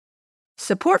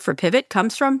Support for Pivot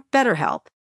comes from BetterHelp.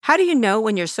 How do you know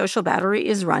when your social battery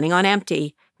is running on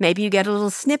empty? Maybe you get a little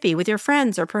snippy with your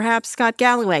friends or perhaps Scott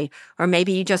Galloway, or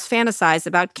maybe you just fantasize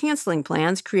about canceling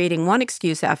plans, creating one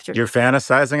excuse after... You're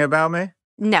fantasizing about me?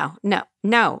 No,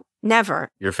 never.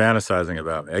 You're fantasizing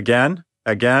about me. Again?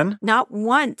 Not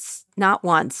once.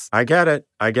 I get it.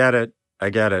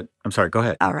 I'm sorry, go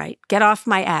ahead. All right, get off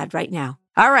my ad right now.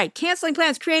 All right, canceling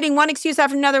plans, creating one excuse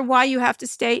after another why you have to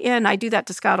stay in. I do that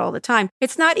to Scott all the time.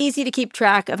 It's not easy to keep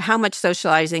track of how much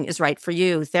socializing is right for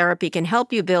you. Therapy can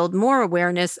help you build more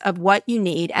awareness of what you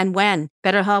need and when.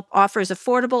 BetterHelp offers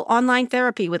affordable online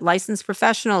therapy with licensed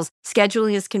professionals.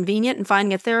 Scheduling is convenient and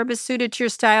finding a therapist suited to your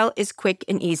style is quick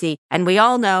and easy. And we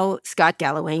all know Scott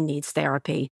Galloway needs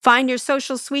therapy. Find your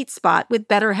social sweet spot with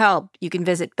BetterHelp. You can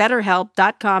visit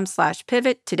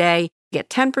betterhelp.com/pivot today. Get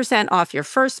 10% off your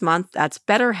first month. That's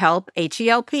BetterHelp,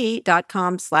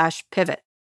 HELP.com/pivot.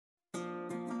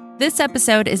 This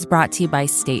episode is brought to you by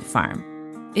State Farm.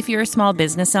 If you're a small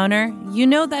business owner, you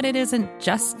know that it isn't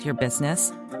just your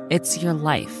business, it's your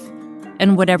life.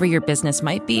 And whatever your business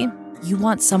might be, you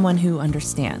want someone who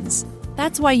understands.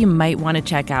 That's why you might want to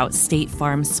check out State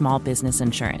Farm's small business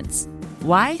insurance.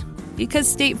 Why? Because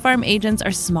State Farm agents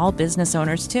are small business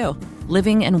owners too,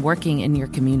 living and working in your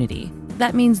community.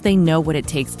 That means they know what it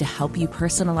takes to help you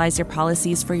personalize your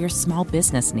policies for your small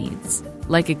business needs.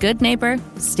 Like a good neighbor,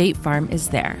 State Farm is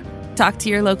there. Talk to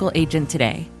your local agent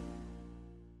today.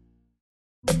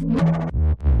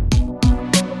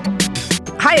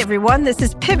 Hi, everyone. This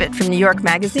is Pivot from New York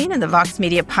Magazine and the Vox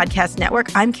Media Podcast Network.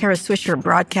 I'm Kara Swisher,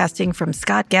 broadcasting from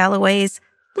Scott Galloway's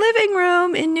living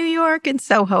room in New York in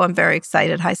Soho. I'm very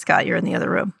excited. Hi, Scott. You're in the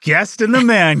other room. Guest in the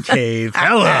man cave.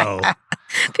 Hello.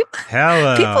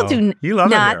 Hello. People do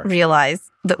not realize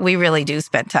that we really do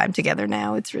spend time together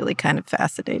now. It's really kind of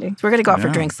fascinating. So we're going to go out for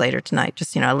drinks later tonight.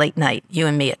 Just, a late night. You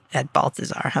and me at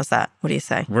Balthazar. How's that? What do you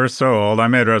say? We're so old. I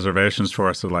made reservations for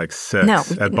us at like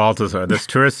 6 at Balthazar. This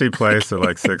touristy place at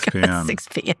like 6 p.m. 6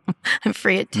 p.m. I'm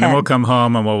free at 10. And then we'll come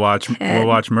home and we'll watch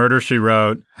Murder, She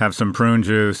Wrote, have some prune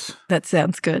juice. That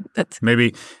sounds good.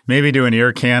 Maybe do an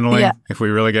ear candling if we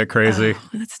really get crazy. Oh,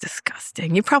 that's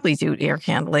disgusting. You probably do ear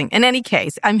candling. In any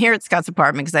case, I'm here at Scott's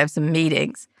apartment because I have some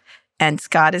meetings. And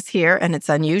Scott is here, and it's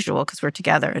unusual because we're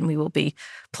together, and we will be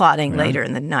plotting later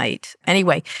in the night.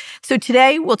 Anyway, so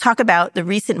today we'll talk about the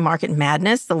recent market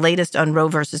madness, the latest on Roe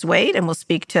versus Wade, and we'll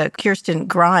speak to Kirsten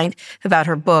Grind about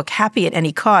her book, Happy at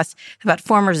Any Cost, about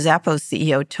former Zappos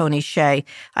CEO Tony Hsieh.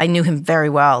 I knew him very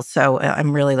well, so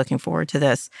I'm really looking forward to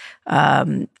this.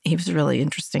 He was a really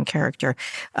interesting character.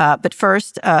 But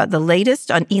first, the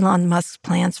latest on Elon Musk's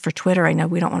plans for Twitter. I know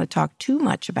we don't want to talk too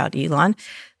much about Elon,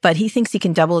 but he thinks he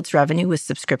can double its revenue with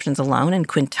subscriptions alone and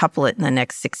quintuple it in the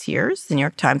next 6 years. The New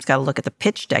York Times got a look at the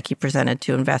pitch deck he presented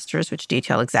to investors, which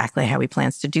detail exactly how he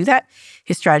plans to do that.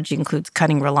 His strategy includes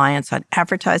cutting reliance on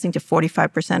advertising to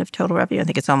 45% of total revenue. I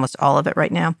think it's almost all of it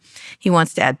right now. He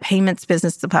wants to add payments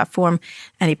business to the platform,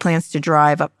 and he plans to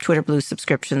drive up Twitter Blue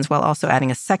subscriptions while also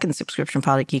adding a second subscription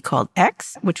product he called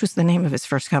X, which was the name of his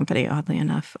first company, oddly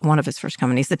enough, one of his first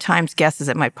companies. The Times guesses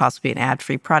it might possibly be an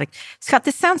ad-free product. Scott,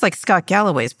 this sounds like Scott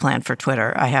Galloway's plan for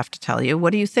Twitter, I have to tell you.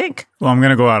 What do you think? Well, I'm going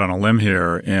to go out on a limb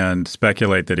here and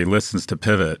speculate that he listens to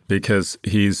Pivot because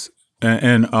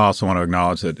and I also want to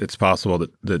acknowledge that it's possible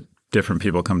that different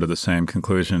people come to the same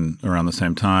conclusion around the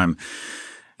same time.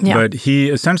 Yeah. But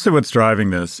essentially what's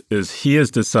driving this is he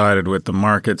has decided with the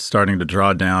market starting to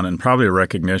draw down and probably a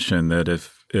recognition that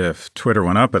if Twitter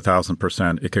went up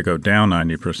 1,000%, it could go down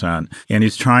 90%. And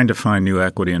he's trying to find new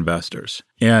equity investors.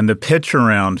 And the pitch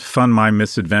around fund my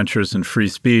misadventures and free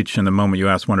speech, and the moment you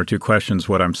ask one or two questions,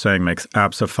 what I'm saying makes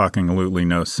abso-fucking-lutely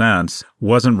no sense,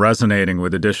 wasn't resonating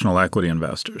with additional equity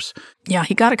investors. Yeah,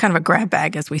 he got a kind of a grab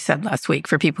bag, as we said last week,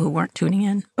 for people who weren't tuning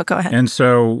in. But go ahead. And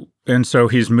so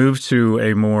he's moved to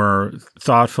a more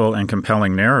thoughtful and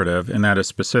compelling narrative, and that is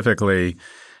specifically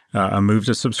a move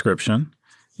to subscription.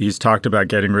 He's talked about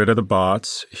getting rid of the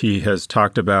bots. He has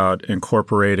talked about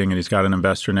incorporating, and he's got an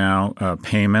investor now,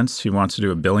 payments. He wants to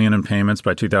do $1 billion in payments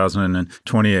by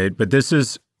 2028. But this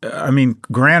is,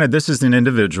 granted, this is an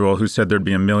individual who said there'd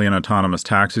be 1 million autonomous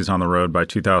taxis on the road by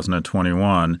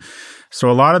 2021. So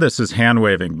a lot of this is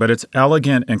hand-waving, but it's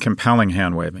elegant and compelling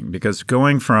hand-waving because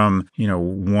going from,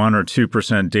 1 or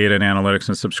 2% data and analytics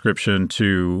and subscription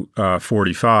to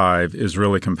 45 is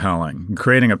really compelling.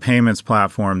 Creating a payments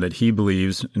platform that he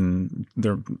believes and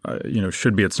there,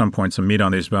 should be at some point some meat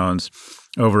on these bones,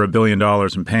 over $1 billion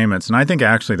in payments. And I think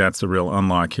actually that's the real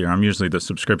unlock here. I'm usually the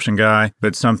subscription guy,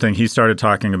 but something he started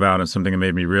talking about and something that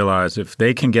made me realize if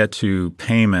they can get to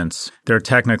payments, they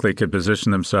technically could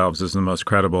position themselves as the most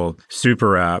credible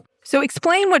super app. So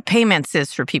explain what payments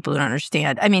is for people who don't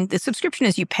understand. I mean, the subscription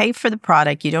is you pay for the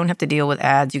product. You don't have to deal with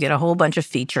ads. You get a whole bunch of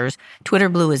features. Twitter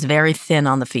Blue is very thin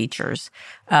on the features,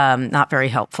 not very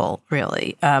helpful,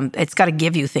 really. It's got to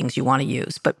give you things you want to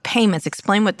use. But payments,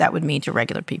 explain what that would mean to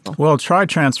regular people. Well, try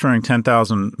transferring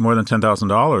more than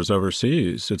 $10,000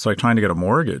 overseas. It's like trying to get a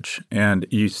mortgage. And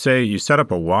you set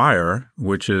up a wire,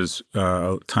 which is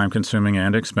time-consuming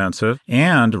and expensive,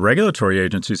 and regulatory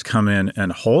agencies come in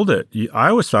and hold it. I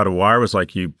always thought a wire was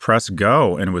like you press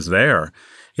go and it was there.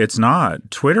 It's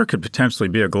not. Twitter could potentially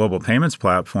be a global payments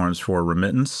platform for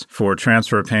remittance, for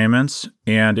transfer of payments,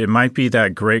 and it might be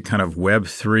that great kind of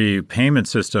Web3 payment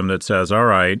system that says, all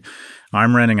right,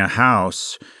 I'm renting a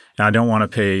house. I don't want to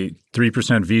pay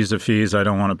 3% Visa fees. I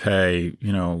don't want to pay,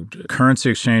 currency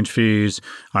exchange fees.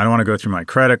 I don't want to go through my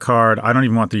credit card. I don't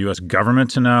even want the U.S. government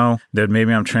to know that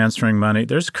maybe I'm transferring money.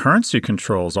 There's currency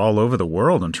controls all over the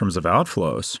world in terms of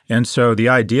outflows. And so the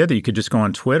idea that you could just go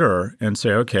on Twitter and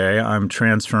say, okay, I'm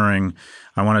transferring,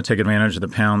 I want to take advantage of the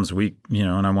pounds week,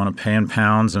 and I want to pay in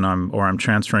pounds, and I'm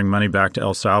transferring money back to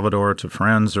El Salvador to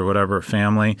friends or whatever,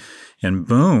 family, and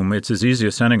boom, it's as easy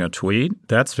as sending a tweet.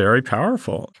 That's very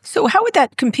powerful. So how would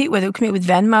that compete with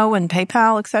Venmo and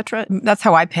PayPal, et cetera? That's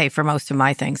how I pay for most of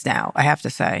my things now, I have to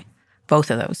say.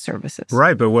 Both of those services.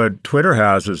 Right, but what Twitter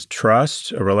has is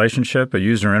trust, a relationship, a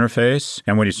user interface,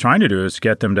 and what he's trying to do is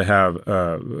get them to have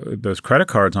those credit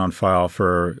cards on file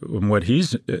for what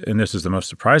and this is the most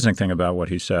surprising thing about what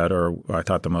he said, or I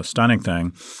thought the most stunning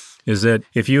thing, is that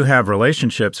if you have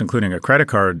relationships, including a credit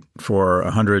card for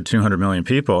 100, 200 million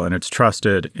people, and it's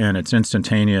trusted and it's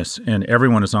instantaneous and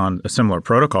everyone is on a similar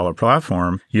protocol or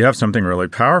platform, you have something really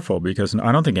powerful, because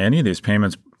I don't think any of these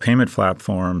payment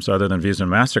platforms other than Visa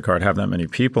and MasterCard have that many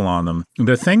people on them.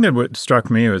 The thing that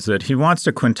struck me was that he wants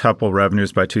to quintuple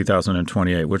revenues by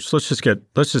 2028, which let's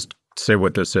just say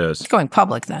what this is. It's going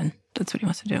public then. That's what he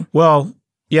wants to do. Well,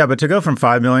 yeah, but to go from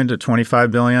 $5 billion to $25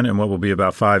 billion in what will be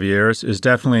about 5 years is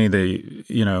definitely the,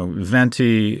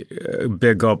 venti,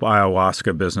 big gulp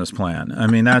ayahuasca business plan. I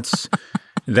mean, that's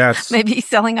maybe he's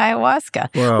selling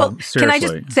ayahuasca. Well, seriously. Can I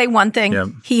just say one thing? Yep.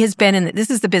 He has been this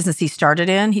is the business he started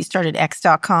in. He started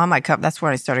X.com. That's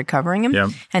where I started covering him. Yep.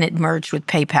 And it merged with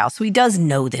PayPal. So he does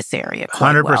know this area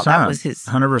quite 100%. Well. That was his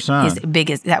 100%. His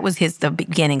biggest. That was the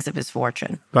beginnings of his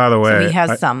fortune. By the way, so he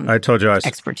has some I told you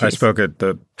expertise. I spoke at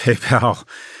the PayPal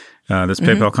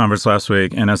PayPal conference last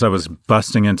week, and as I was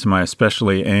busting into my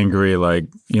especially angry, like,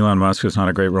 Elon Musk is not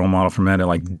a great role model for men, it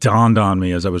like dawned on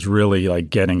me as I was really like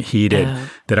getting heated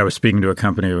that I was speaking to a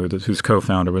company whose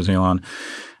co-founder was Elon.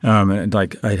 He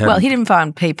didn't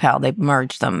found PayPal. They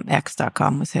merged them.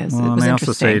 X.com was his. Well, it was they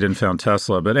also say he didn't found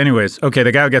Tesla. But anyways, okay,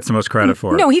 the guy who gets the most credit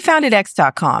for it. No, he founded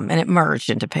X.com, and it merged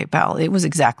into PayPal. It was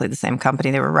exactly the same company.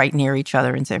 They were right near each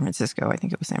other in San Francisco. I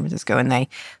think it was San Francisco. And they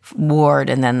warred,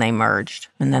 and then they merged.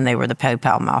 And then they were the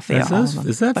PayPal mafia.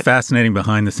 Is that fascinating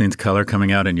behind-the-scenes color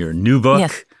coming out in your new book?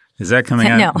 Yes. Is that coming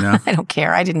out? No, I don't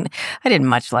care. I didn't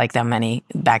much like them any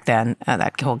back then.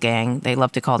 That whole gang, they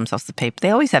love to call themselves the PayPal. They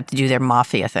always have to do their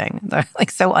mafia thing. They're like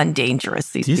so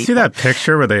undangerous. These people. Do you see that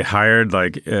picture where they hired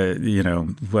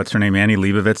what's her name, Annie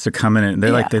Leibovitz, to come in and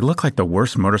they look like the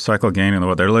worst motorcycle gang in the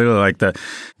world. They're literally like the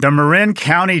Marin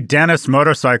County Dennis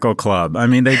Motorcycle Club. I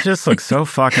mean, they just look so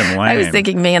fucking lame. I was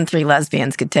thinking me and three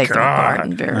lesbians could take them apart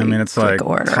in very it's quick like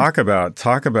order. Talk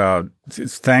about.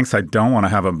 Thanks, I don't want to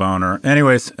have a boner.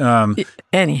 Anyways.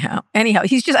 Anyhow,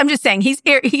 I'm just saying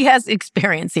he has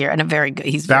experience here and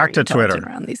he's back very to Twitter.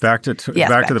 Around these back to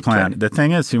the plan. Twitter. The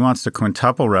thing is, he wants to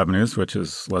quintuple revenues, which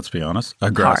is, let's be honest,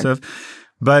 aggressive.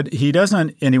 But he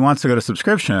doesn't, and he wants to go to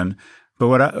subscription. But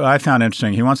what I found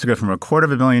interesting, he wants to go from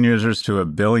 250 million users to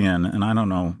 1 billion, and I don't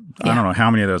know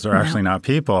how many of those are actually not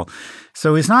people.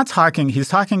 So he's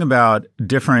talking about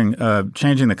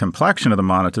changing the complexion of the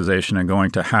monetization and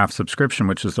going to half subscription,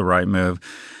 which is the right move.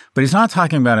 But he's not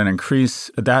talking about an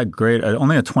increase that great,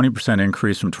 only a 20%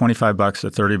 increase from $25 to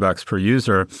 $30 per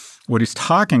user. What he's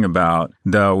talking about,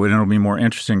 though, and it'll be more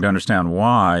interesting to understand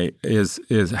why, is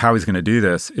how he's going to do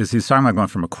this, is he's talking about going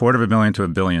from 250 million to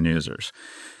 1 billion users.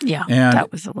 Yeah, and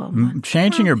that was a little much.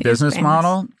 Changing your business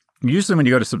model, usually when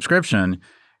you go to subscription,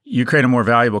 you create a more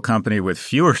valuable company with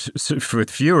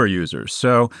fewer users.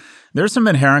 So there's some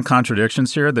inherent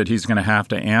contradictions here that he's going to have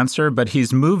to answer, but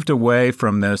he's moved away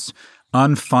from this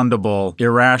unfundable,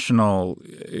 irrational,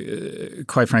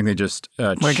 quite frankly, just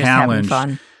challenge. Just having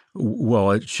fun.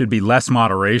 Well, it should be less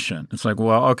moderation. It's like,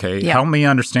 well, okay, help me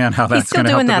understand how that's going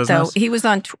to help the business. He's still doing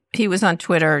that, though. He was on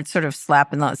Twitter sort of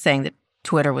saying that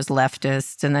Twitter was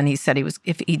leftist, and then he said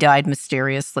if he died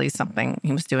mysteriously, something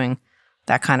he was doing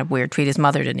that kind of weird tweet. His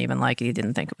mother didn't even like it. He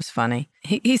didn't think it was funny.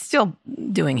 He's still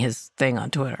doing his thing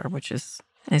on Twitter, which is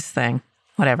his thing.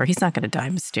 Whatever. He's not going to die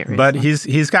mysteriously. But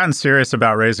he's gotten serious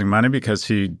about raising money because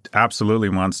he absolutely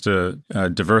wants to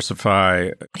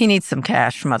diversify. He needs some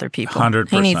cash from other people. 100%.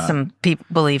 He needs some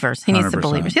believers. He needs some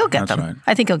believers. He'll get them. Right.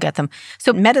 I think he'll get them.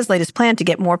 So Meta's latest plan to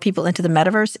get more people into the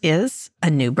metaverse is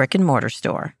a new brick and mortar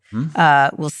store.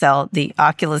 We'll sell the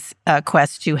Oculus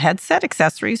Quest 2 headset,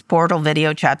 accessories, portal,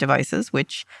 video, chat devices,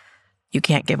 which you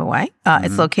can't give away.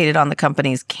 It's located on the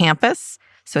company's campus.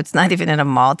 So it's not even in a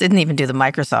mall. It didn't even do the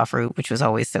Microsoft route, which was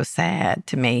always so sad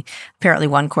to me. Apparently,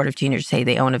 1/4 of teenagers say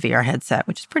they own a VR headset,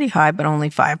 which is pretty high, but only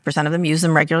 5% of them use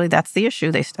them regularly. That's the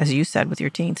issue. They, as you said, with your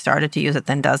teen, started to use it,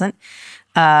 then doesn't.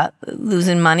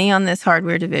 Losing money on this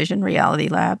hardware division, Reality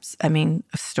Labs. I mean,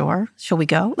 a store. Shall we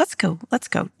go? Let's go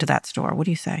to that store. What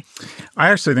do you say? I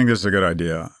actually think this is a good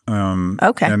idea.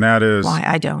 Okay. And that is... Why?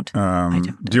 I don't.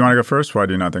 Do you want to go first? Why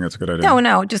do you not think it's a good idea?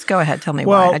 No, just go ahead. Tell me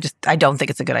why. I don't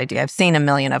think it's a good idea. I've seen a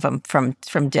million of them from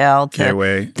Dell to...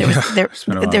 K-Way.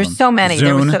 There's so many.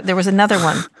 Zune. There was another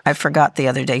one I forgot the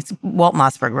other day. Walt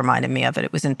Mossberg reminded me of it.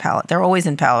 It was in They're always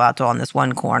in Palo Alto on this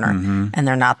one corner, and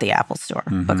they're not the Apple store.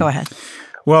 But go ahead.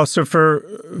 Well, so for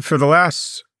 12 of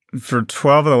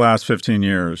the last 15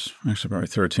 years, actually probably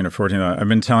 13 or 14, I've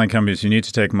been telling companies you need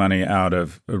to take money out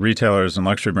of retailers and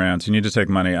luxury brands. You need to take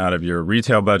money out of your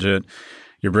retail budget,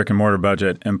 your brick and mortar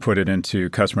budget, and put it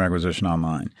into customer acquisition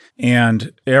online.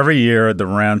 And every year, the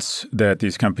rents that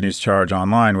these companies charge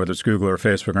online, whether it's Google or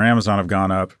Facebook or Amazon, have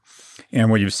gone up.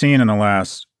 And what you've seen in the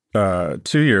last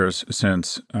 2 years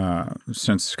since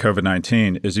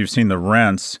COVID-19 is you've seen the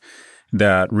rents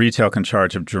that retail can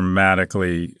charge have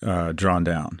dramatically drawn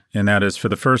down. And that is, for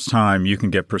the first time, you can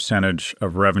get percentage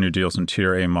of revenue deals in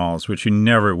Tier A malls, which you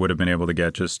never would have been able to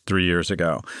get just 3 years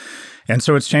ago. And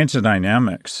so it's changed the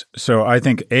dynamics. So I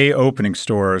think opening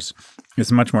stores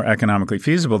is much more economically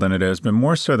feasible than it is, but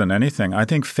more so than anything, I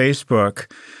think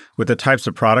Facebook, with the types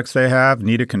of products they have,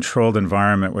 need a controlled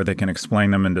environment where they can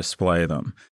explain them and display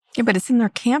them. Yeah, but it's in their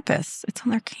campus. It's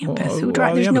on their campus. But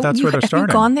that's where they're starting. Have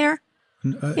you gone there?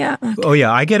 Yeah. Okay. Oh,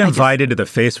 yeah. I get invited to the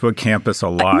Facebook campus a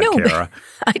lot, Kara.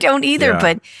 I don't either,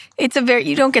 but it's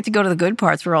you don't get to go to the good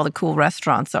parts where all the cool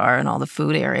restaurants are and all the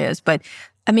food areas. But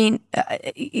I mean,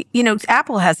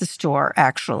 Apple has a store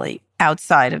actually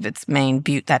outside of its main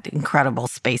that incredible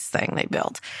space thing they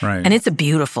built. Right. And it's a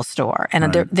beautiful store.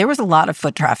 And there was a lot of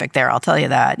foot traffic there, I'll tell you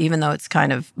that, even though it's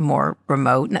kind of more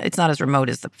remote. It's not as remote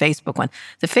as the Facebook one.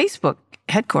 The Facebook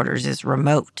headquarters is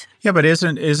remote. Yeah, but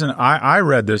I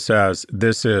read this as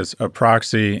this is a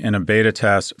proxy and a beta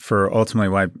test for ultimately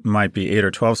what might be 8 or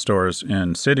 12 stores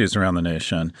in cities around the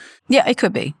nation. Yeah, it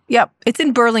could be. Yep. It's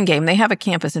in Burlingame. They have a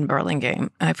campus in Burlingame.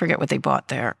 I forget what they bought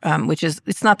there,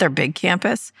 it's not their big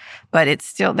campus, but it's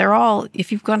still, they're all,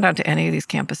 if you've gone down to any of these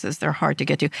campuses, they're hard to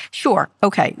get to. Sure.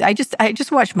 Okay. I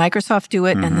just watched Microsoft do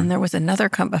it, and then there was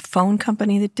another a phone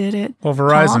company that did it. Well,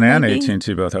 Verizon and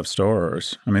AT&T both have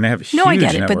stores. I mean, they have huge networks of stores. No,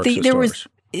 I get it, but there was...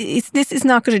 This is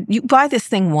not going to... You buy this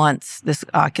thing once, this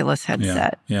Oculus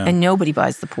headset, and nobody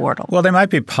buys the portal. Well, they might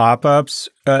be pop-ups.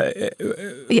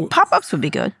 Pop-ups would be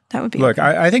good. That would be Look,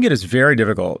 okay. I think it is very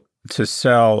difficult to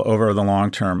sell over the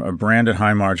long term a branded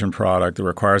high-margin product that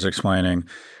requires explaining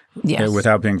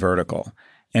without being vertical.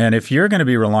 And if you're going to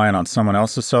be relying on someone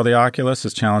else to sell the Oculus,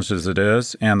 as challenged as it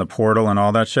is, and the portal and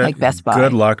all that shit, like Best Buy.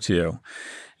 Good luck to you.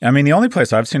 I mean, the only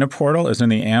place I've seen a portal is in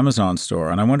the Amazon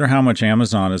store. And I wonder how much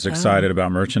Amazon is excited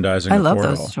about merchandising the portal. I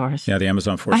love those stores. Yeah, the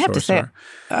Amazon Force store. I have to say,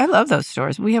 I love those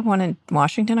stores. We have one in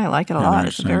Washington. I like it a lot.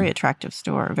 It's a very attractive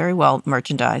store, very well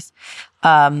merchandised,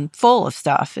 full of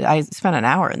stuff. I spent an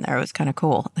hour in there. It was kind of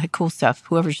cool. It had cool stuff.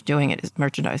 Whoever's doing it,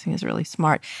 merchandising is really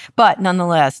smart. But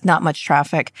nonetheless, not much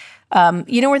traffic.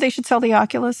 You know where they should sell the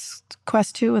Oculus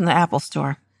Quest 2? In the Apple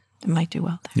store. It might do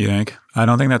well there. You think? I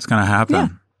don't think that's going to happen. Yeah.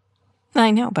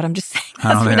 I know, but I'm just saying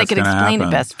that's where they could explain it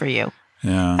best for you.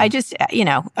 Yeah. I just,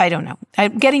 I don't know.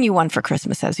 I'm getting you one for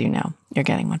Christmas, as you know. You're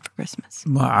getting one for Christmas.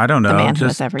 Well, I don't know. The man who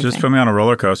has everything. Just put me on a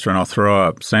roller coaster and I'll throw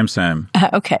up. Same.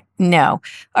 Okay. No.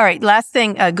 All right. Last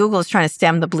thing, Google is trying to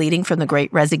stem the bleeding from the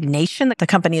Great Resignation. The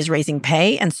company is raising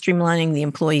pay and streamlining the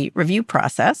employee review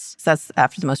process. So that's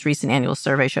after the most recent annual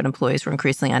survey showed employees were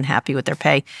increasingly unhappy with their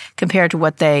pay compared to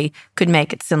what they could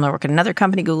make at similar work at another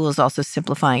company. Google is also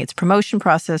simplifying its promotion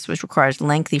process, which requires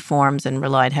lengthy forms and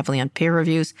relied heavily on peer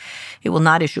reviews. It will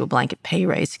not issue a blanket pay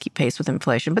raise to keep pace with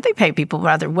inflation, but they pay people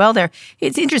rather well there.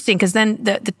 It's interesting because then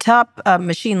the top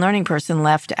machine learning person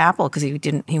left Apple because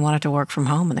he wanted to work from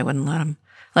home and they wouldn't let him.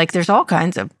 Like, there's all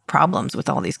kinds of problems with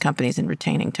all these companies in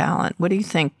retaining talent. What do you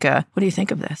think? What do you think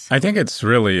of this? I think it's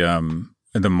really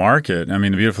the market, I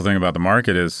mean, the beautiful thing about the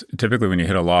market is typically when you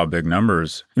hit a law of big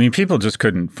numbers, I mean, people just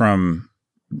couldn't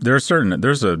there's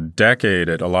a decade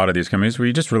at a lot of these companies where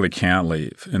you just really can't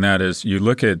leave. And that is you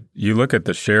look at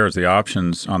the shares, the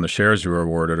options on the shares you were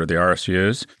awarded or the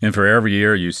RSUs, and for every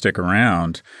year you stick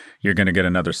around, you're going to get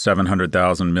another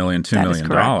 $700,000 million, $2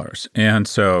 million. And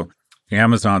so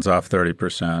Amazon's off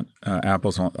 30%.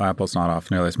 Apple's not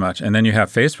off nearly as much. And then you have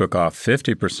Facebook off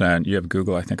 50%. You have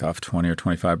Google, I think, off 20 or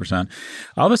 25%.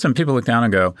 All of a sudden, people look down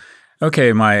and go,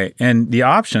 okay, and the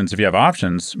options, if you have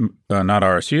options, not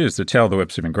RSUs, the tail of the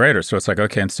whip's even greater. So it's like,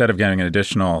 okay, instead of getting an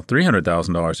additional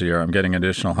 $300,000 a year, I'm getting an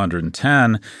additional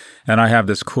 $110,000, and I have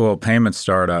this cool payment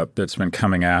startup that's been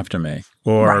coming after me.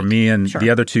 Or me and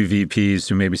the other two VPs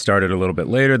who maybe started a little bit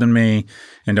later than me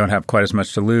and don't have quite as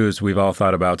much to lose, we've all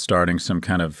thought about starting some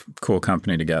kind of cool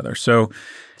company together. So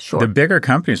the bigger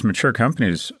companies, mature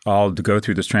companies, all go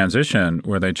through this transition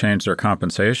where they change their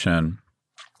compensation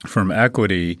from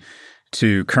equity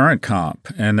to current comp,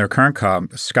 and their current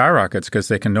comp skyrockets because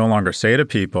they can no longer say to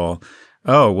people,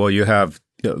 oh, well,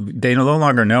 they no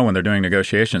longer know when they're doing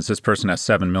negotiations, this person has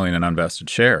 7 million in unvested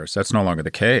shares. That's no longer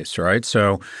the case, right?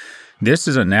 So this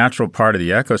is a natural part of the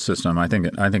ecosystem. I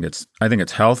think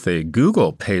it's healthy.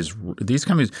 Google pays these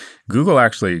companies. Google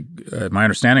actually, my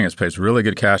understanding is, pays really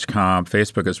good cash comp.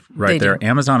 Facebook is right there.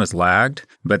 Amazon is lagged,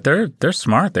 but they're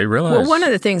smart. They realize. Well, one of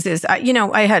the things is, I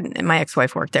had my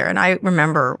ex-wife worked there, and I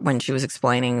remember when she was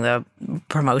explaining the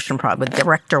promotion with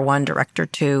Director 1, Director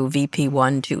 2, VP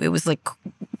 1, 2. It was like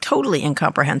totally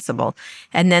incomprehensible.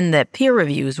 And then the peer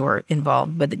reviews were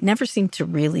involved, but it never seemed to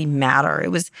really matter.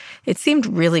 It seemed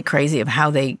really crazy of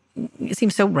how it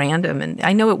seemed so random. And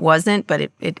I know it wasn't,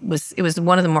 but it was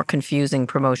one of the more confusing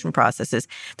promotion processes.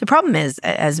 The problem is,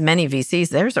 as many VCs,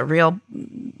 there's a real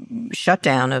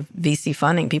shutdown of VC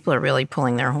funding. People are really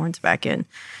pulling their horns back in.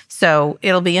 So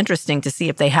it'll be interesting to see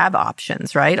if they have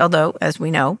options, right? Although, as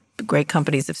we know, great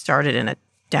companies have started in a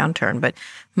downturn, but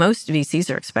most VCs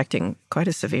are expecting quite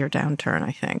a severe downturn,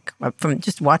 I think. From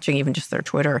just watching even just their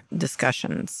Twitter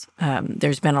discussions,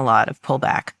 there's been a lot of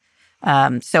pullback.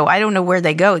 So I don't know where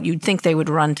they go. You'd think they would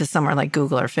run to somewhere like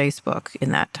Google or Facebook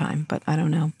in that time, but I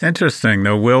don't know. Interesting.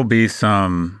 There will be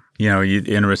some,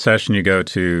 in a recession, you go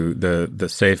to the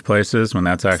safe places when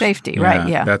that's actually— Safety, right,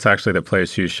 yeah. That's actually the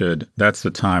place that's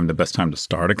the best time to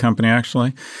start a company,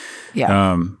 actually.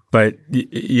 Yeah. But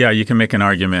you can make an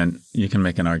argument. You can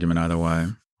make an argument either way.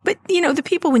 But, the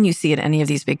people, when you see at any of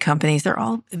these big companies, they're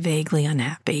all vaguely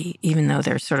unhappy, even though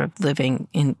they're sort of living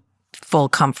in full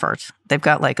comfort. They've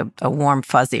got like a warm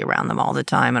fuzzy around them all the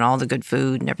time and all the good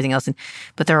food and everything else.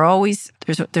 But they're always,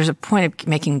 there's a point of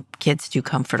making kids too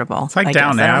comfortable. It's like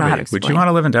Down Abbey. Would you want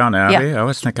to live in Down Abbey? Yeah. I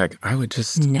always think I would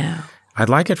just— No. I'd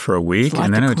like it for a week,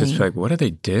 and then it would just be like, what do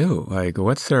they do? Like,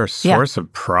 what's their source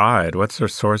of pride? What's their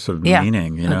source of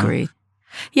meaning? Agreed.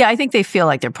 Yeah, I think they feel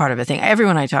like they're part of a thing.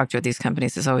 Everyone I talk to at these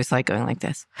companies is always like going like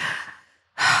this.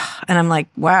 And I'm like,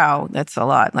 wow, that's a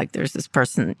lot. Like there's this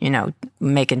person,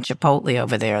 making Chipotle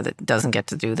over there that doesn't get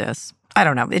to do this. I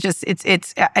don't know. It's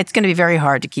going to be very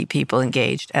hard to keep people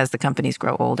engaged as the companies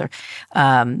grow older.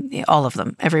 All of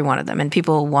them, every one of them. And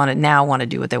people want to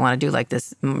do what they want to do, like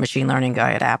this machine learning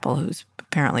guy at Apple who's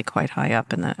apparently quite high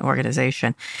up in the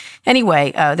organization.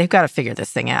 Anyway, they've got to figure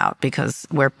this thing out because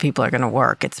where people are going to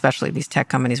work, especially these tech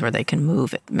companies where they can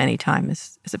move at many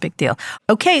times, is a big deal.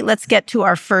 Okay, let's get to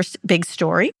our first big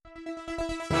story.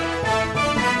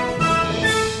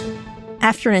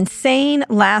 After an insane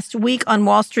last week on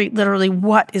Wall Street, literally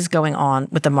what is going on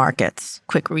with the markets?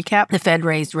 Quick recap. The Fed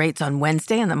raised rates on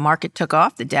Wednesday and the market took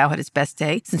off. The Dow had its best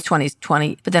day since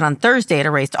 2020. But then on Thursday, it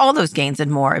erased all those gains and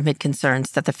more amid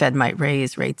concerns that the Fed might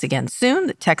raise rates again soon.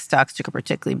 The tech stocks took a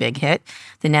particularly big hit.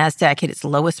 The NASDAQ hit its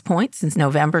lowest point since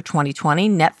November 2020.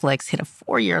 Netflix hit a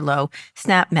 4-year low.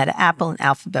 Snap, Meta, Apple, and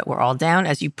Alphabet were all down.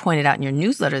 As you pointed out in your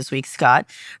newsletter this week, Scott,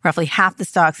 roughly half the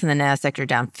stocks in the NASDAQ are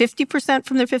down 50%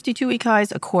 from their 52-week highs.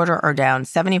 A quarter are down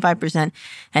 75%,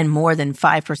 and more than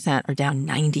 5% are down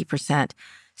 90%.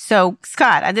 So,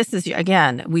 Scott, this is,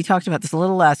 again, we talked about this a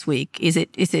little last week. Is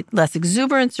it less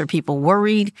exuberance? Are people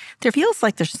worried? There feels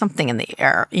like there's something in the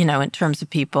air, in terms of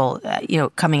people,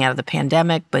 coming out of the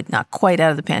pandemic, but not quite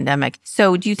out of the pandemic.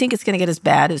 So do you think it's going to get as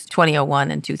bad as 2001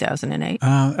 and 2008?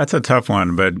 That's a tough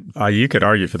one, but you could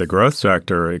argue for the growth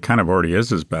sector, it kind of already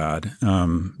is as bad.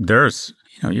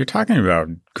 You're talking about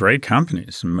great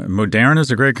companies. Moderna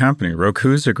is a great company.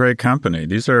 Roku is a great company.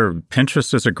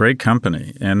 Pinterest is a great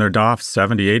company, and they're off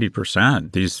 70,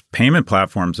 80%. These payment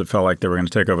platforms that felt like they were going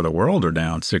to take over the world are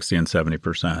down 60 and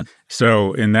 70%.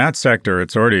 So in that sector,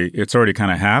 it's already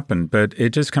kind of happened. But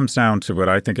it just comes down to what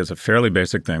I think is a fairly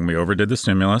basic thing. We overdid the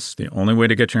stimulus. The only way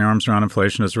to get your arms around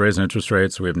inflation is to raise interest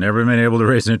rates. We have never been able to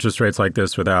raise interest rates like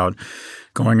this without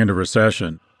going into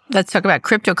recession. Let's talk about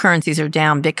cryptocurrencies are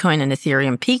down. Bitcoin and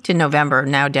Ethereum peaked in November,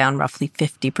 now down roughly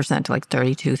 50% to like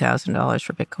 $32,000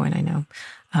 for Bitcoin, I know.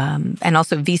 And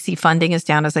also VC funding is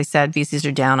down. As I said, VCs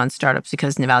are down on startups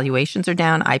because valuations are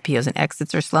down. IPOs and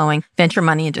exits are slowing. Venture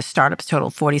money into startups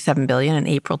totaled $47 billion in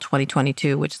April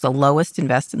 2022, which is the lowest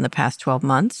invested in the past 12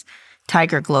 months.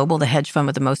 Tiger Global, the hedge fund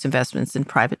with the most investments in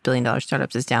private billion-dollar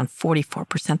startups, is down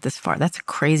 44% this far. That's a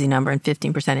crazy number, and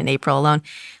 15% in April alone.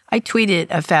 I tweeted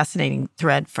a fascinating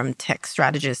thread from tech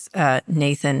strategist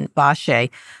Nathan Bache,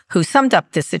 who summed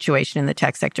up this situation in the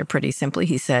tech sector pretty simply.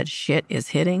 He said, shit is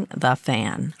hitting the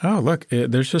fan. Oh, look,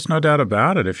 there's just no doubt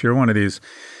about it. If you're one of these,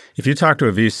 if you talk to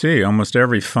a VC, almost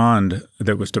every fund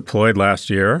that was deployed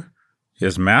last year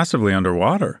is massively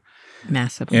underwater.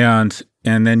 Massively.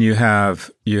 And then you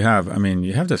have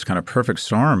this kind of perfect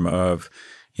storm of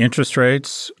interest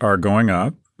rates are going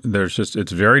up.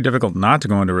 It's very difficult not to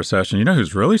go into recession. You know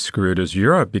who's really screwed is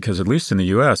Europe, because at least in the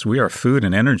U.S., we are food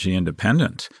and energy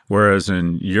independent, whereas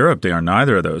in Europe, they are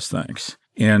neither of those things.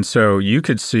 And so you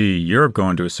could see Europe go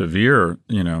into a severe,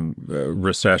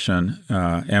 recession.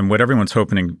 And what everyone's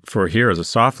hoping for here is a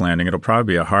soft landing. It'll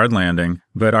probably be a hard landing.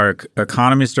 But our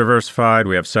economy is diversified.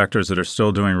 We have sectors that are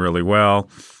still doing really well.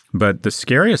 But the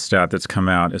scariest stat that's come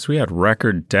out is we had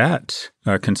record debt,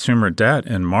 consumer debt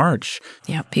in March.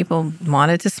 Yeah, people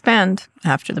wanted to spend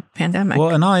after the pandemic.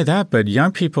 Well, and not only that, but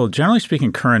young people, generally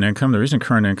speaking, current income, the reason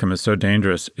current income is so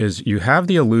dangerous is you have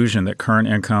the illusion that current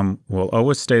income will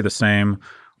always stay the same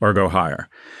or go higher.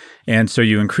 And so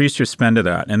you increase your spend to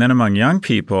that. And then among young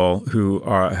people who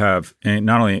have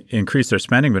not only increased their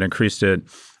spending, but increased it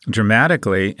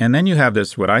dramatically. And then you have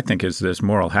this, what I think is this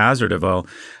moral hazard of,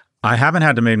 I haven't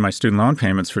had to make my student loan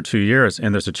payments for 2 years,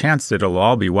 and there's a chance that it'll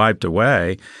all be wiped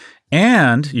away.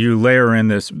 And you layer in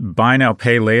this buy now,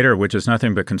 pay later, which is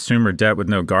nothing but consumer debt with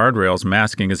no guardrails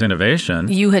masking as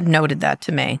innovation. You had noted that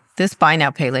to me. This buy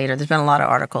now, pay later, there's been a lot of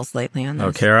articles lately on this.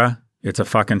 Oh, Kara, it's a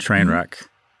fucking train wreck.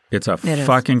 It's a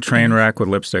fucking train wreck with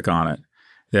lipstick on it.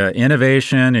 The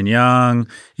innovation and young,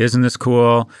 isn't this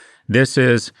cool? This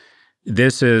is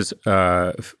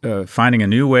finding a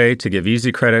new way to give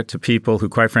easy credit to people who,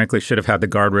 quite frankly, should have had the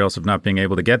guardrails of not being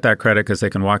able to get that credit because they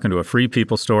can walk into a Free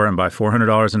People store and buy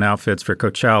 $400 in outfits for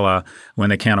Coachella when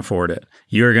they can't afford it.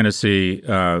 You're going to see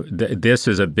this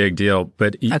is a big deal,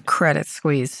 but a credit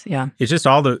squeeze. Yeah, it's just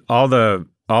all the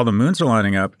moons are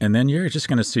lining up, and then you're just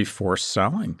going to see forced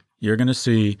selling. You're going to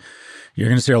see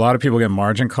a lot of people get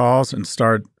margin calls and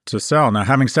start to sell. Now,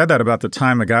 having said that, about the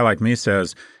time a guy like me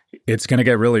says it's going to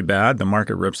get really bad, the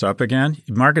market rips up again.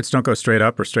 Markets don't go straight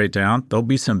up or straight down. There'll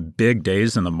be some big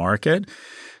days in the market.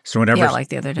 So whenever, like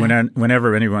the other day.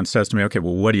 Whenever anyone says to me, okay,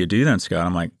 well, what do you do then, Scott?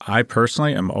 I'm like, I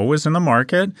personally am always in the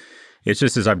market. It's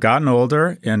just as I've gotten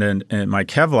older, and my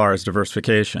Kevlar is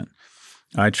diversification.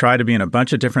 I try to be in a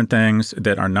bunch of different things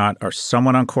that are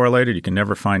somewhat uncorrelated. You can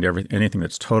never find anything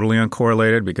that's totally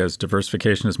uncorrelated because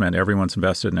diversification has meant everyone's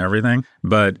invested in everything.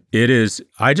 But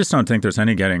I just don't think there's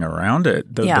any getting around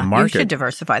it. The market, you should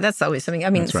diversify. That's always something. I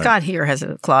mean, That's right. Scott here has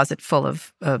a closet full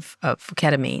of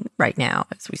ketamine right now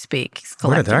as we speak. He's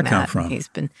collecting Where did that come from? He's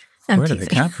been Where did it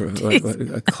come from?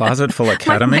 A closet full of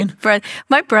ketamine?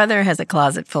 My brother has a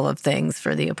closet full of things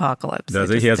for the apocalypse. Does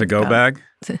he? He has a go bag?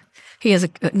 He has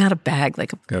not a bag,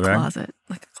 like a closet.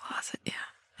 Yeah.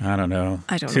 I don't know.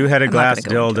 Know. Two-headed glass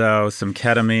dildo, some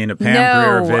ketamine, a Pam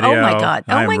Grier video. Oh my God.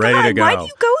 I'm ready to go. Why do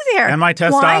you go there? And my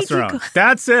testosterone.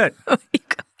 That's it.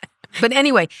 But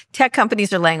anyway, tech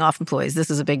companies are laying off employees. This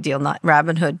is a big deal.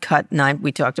 Robinhood cut 9%.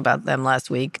 We talked about them last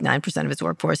week, 9% of its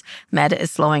workforce. Meta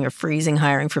is slowing or freezing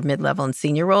hiring for mid-level and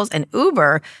senior roles. And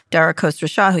Uber, Dara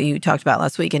Khosrowshahi, who you talked about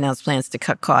last week, announced plans to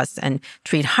cut costs and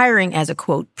treat hiring as a,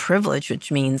 quote, privilege,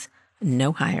 which means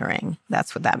no hiring.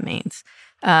 That's what that means.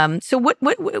 So what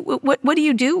do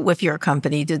you do with your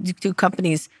company? Do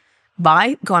companies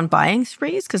go on buying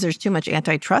sprees because there's too much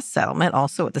antitrust settlement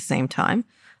also at the same time?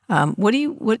 What do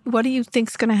you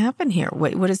think's going to happen here?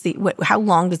 How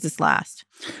long does this last?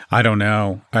 I don't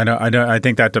know. I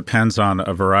think that depends on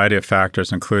a variety of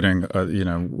factors, including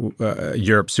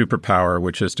Europe's superpower,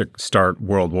 which is to start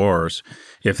world wars,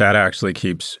 if that actually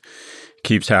keeps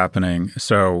happening.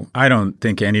 So I don't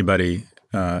think anybody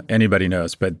anybody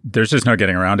knows, but there's just no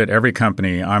getting around it. Every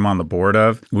company I'm on the board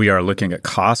of, we are looking at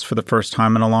costs for the first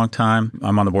time in a long time.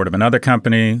 I'm on the board of another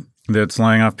company that's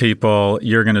laying off people.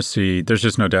 You're going to see, there's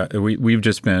just no doubt.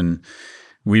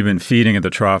 We've been feeding at the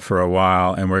trough for a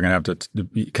while, and we're going to have to.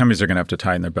 Companies are going to have to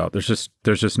tighten their belt. There's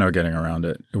just no getting around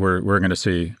it. We're going to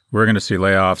see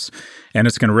layoffs, and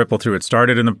it's going to ripple through. It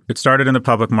started in the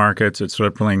public markets. It's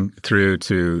rippling through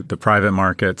to the private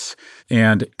markets.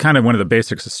 And kind of one of the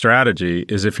basics of strategy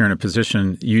is if you're in a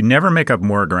position, you never make up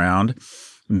more ground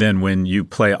than when you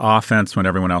play offense when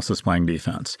everyone else is playing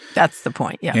defense. That's the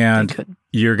point. Yeah, and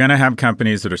you're going to have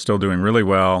companies that are still doing really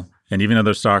well. And even though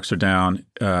their stocks are down,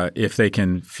 if they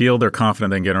can feel they're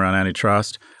confident they can get around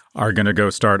antitrust, are going to go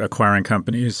start acquiring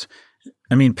companies.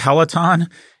 I mean, Peloton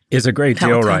is a great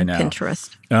deal right now.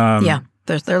 Pinterest.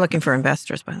 They're looking for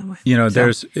investors, by the way.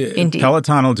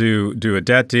 Peloton will do a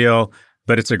debt deal,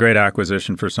 but it's a great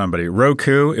acquisition for somebody.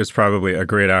 Roku is probably a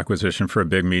great acquisition for a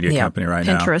big media company right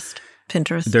now. Pinterest.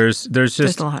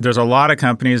 There's a lot of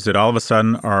companies that all of a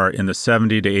sudden are in the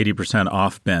 70 to 80%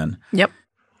 off bin. Yep.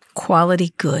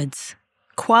 Quality goods.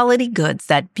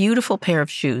 That beautiful pair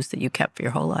of shoes that you kept for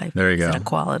your whole life. There you go. It's a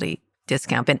quality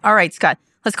discount bin. All right, Scott,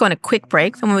 let's go on a quick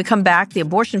break. And when we come back, the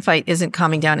abortion fight isn't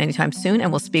calming down anytime soon.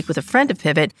 And we'll speak with a friend of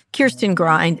Pivot, Kirsten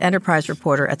Grind, enterprise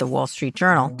reporter at the Wall Street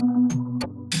Journal.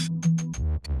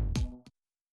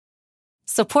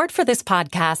 Support for this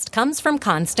podcast comes from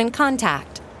Constant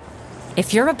Contact.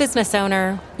 If you're a business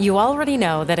owner, you already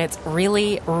know that it's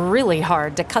really, really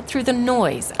hard to cut through the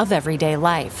noise of everyday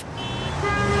life.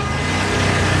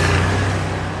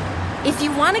 If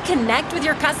you want to connect with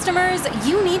your customers,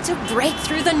 you need to break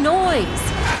through the noise.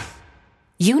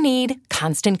 You need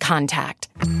Constant Contact.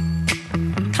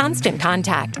 Constant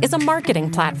Contact is a marketing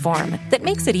platform that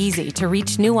makes it easy to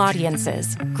reach new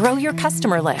audiences, grow your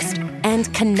customer list,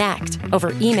 and connect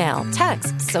over email,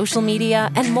 text, social media,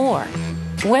 and more.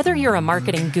 Whether you're a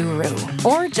marketing guru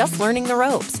or just learning the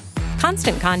ropes,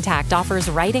 Constant Contact offers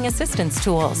writing assistance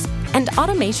tools and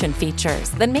automation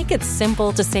features that make it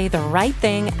simple to say the right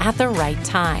thing at the right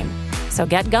time. So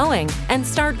get going and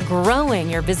start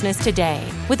growing your business today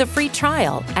with a free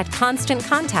trial at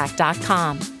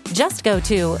ConstantContact.com. Just go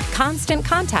to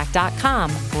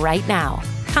ConstantContact.com right now.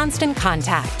 Constant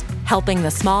Contact, helping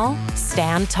the small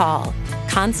stand tall.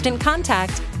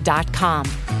 ConstantContact.com.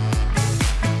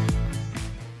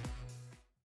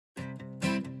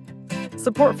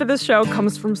 Support for this show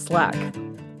comes from Slack.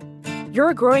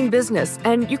 You're a growing business,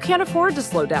 and you can't afford to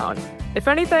slow down. If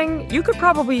anything, you could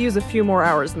probably use a few more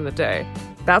hours in the day.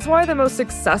 That's why the most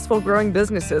successful growing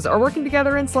businesses are working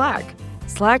together in Slack.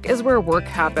 Slack is where work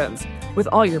happens, with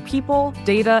all your people,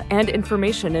 data, and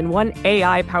information in one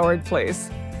AI-powered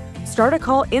place. Start a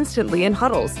call instantly in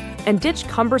huddles and ditch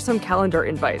cumbersome calendar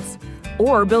invites.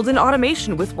 Or build an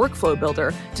automation with Workflow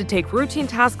Builder to take routine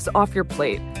tasks off your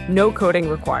plate. No coding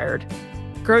required.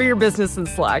 Grow your business in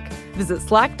Slack. Visit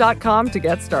slack.com to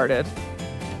get started.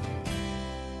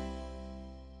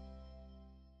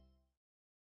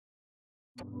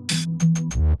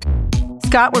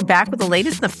 Scott, we're back with the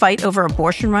latest in the fight over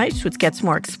abortion rights, which gets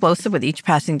more explosive with each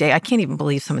passing day. I can't even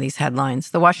believe some of these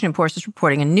headlines. The Washington Post is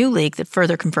reporting a new leak that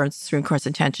further confirms the Supreme Court's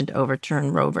intention to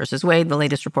overturn Roe versus Wade. The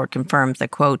latest report confirms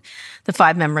that, quote, the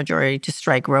 5-member majority to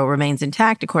strike Roe remains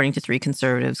intact, according to 3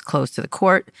 conservatives close to the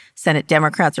court. Senate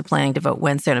Democrats are planning to vote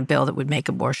Wednesday on a bill that would make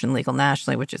abortion legal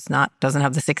nationally, which doesn't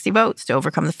have the 60 votes to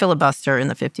overcome the filibuster in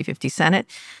the 50-50 Senate.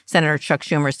 Senator Chuck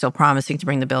Schumer is still promising to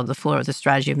bring the bill to the floor with a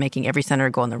strategy of making every senator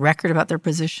go on the record about their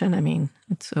position. I mean,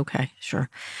 it's okay, sure.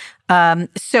 And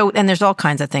there's all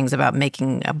kinds of things about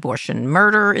making abortion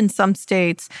murder in some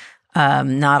states,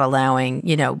 not allowing,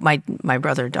 my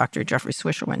brother, Dr. Jeffrey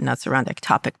Swisher, went nuts around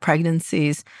ectopic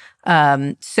pregnancies.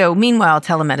 So meanwhile,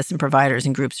 telemedicine providers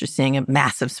and groups are seeing a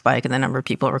massive spike in the number of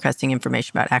people requesting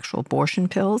information about actual abortion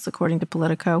pills, according to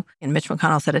Politico. And Mitch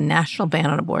McConnell said a national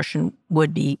ban on abortion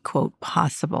would be, quote,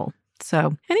 possible.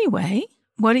 So anyway,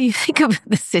 what do you think of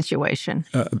the situation?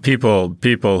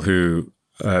 People who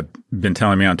been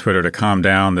telling me on Twitter to calm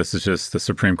down. This is just the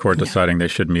Supreme Court deciding they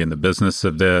shouldn't be in the business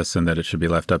of this and that it should be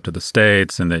left up to the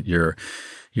states and that your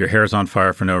hair's on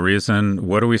fire for no reason.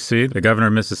 What do we see? The governor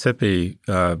of Mississippi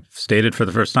stated for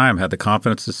the first time, had the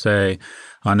confidence to say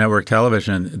on network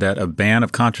television that a ban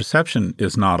of contraception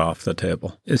is not off the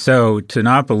table. So to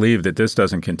not believe that this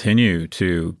doesn't continue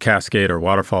to cascade or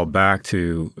waterfall back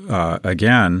to,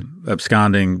 again,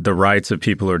 absconding the rights of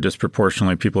people who are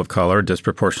disproportionately people of color,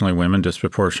 disproportionately women,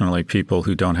 disproportionately people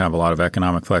who don't have a lot of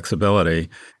economic flexibility.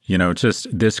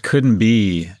 This couldn't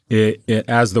be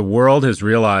as the world is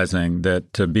realizing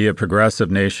that to be a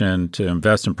progressive nation, to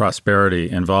invest in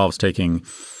prosperity involves taking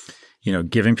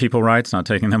giving people rights, not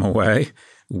taking them away.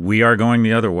 We are going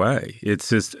the other way. It's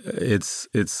just,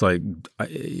 it's like,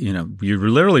 you're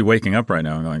literally waking up right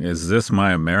now and going, is this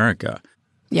my America?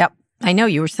 Yep. I know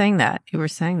you were saying that. You were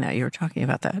talking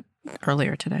about that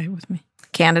earlier today with me.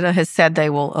 Canada has said they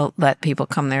will let people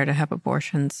come there to have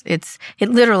abortions. It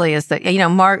literally is that,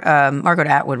 Margaret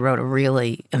Atwood wrote a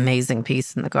really amazing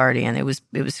piece in The Guardian. It was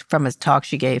from a talk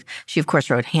she gave. She, of course,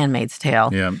 wrote Handmaid's Tale.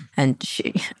 Yeah. And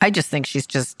I just think she's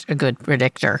just a good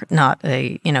predictor, not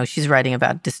she's writing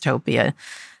about dystopia.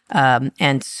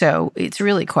 And so it's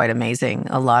really quite amazing.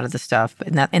 A lot of the stuff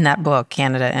in that book,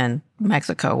 Canada and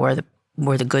Mexico were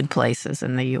the good places,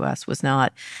 and the U.S. was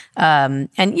not. And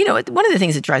one of the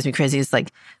things that drives me crazy is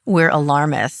like we're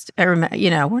alarmist. We're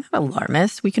not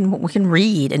alarmist. We can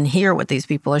read and hear what these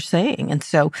people are saying, and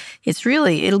so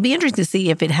it'll be interesting to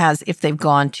see if they've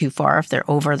gone too far, if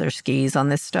they're over their skis on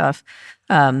this stuff.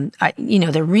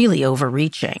 They're really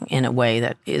overreaching in a way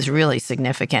that is really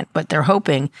significant. But they're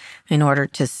hoping, in order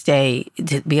to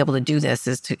be able to do this,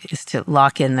 is to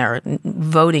lock in their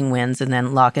voting wins and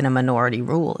then lock in a minority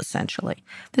rule. Essentially,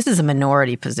 this is a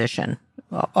minority position.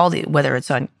 Whether it's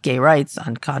on gay rights,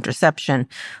 on contraception,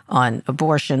 on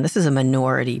abortion, this is a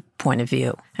minority point of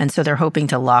view, and so they're hoping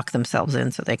to lock themselves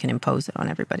in so they can impose it on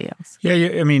everybody else. Yeah,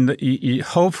 I mean,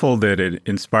 hopeful that it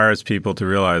inspires people to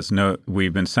realize, no,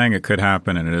 we've been saying it could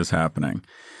happen, and it is happening,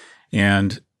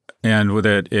 and with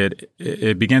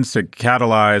it begins to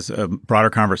catalyze a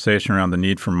broader conversation around the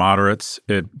need for moderates.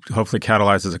 It hopefully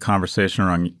catalyzes a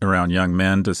conversation around young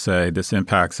men to say this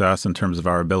impacts us in terms of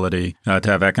our ability to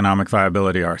have economic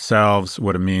viability ourselves,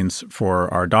 what it means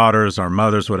for our daughters, our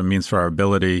mothers, what it means for our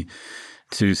ability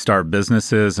to start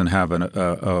businesses and have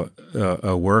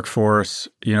a workforce.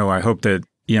 I hope that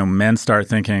young men start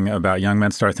thinking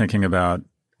about,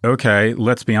 okay,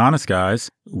 let's be honest, guys.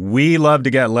 We love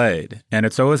to get laid. And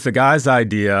it's always the guy's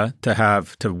idea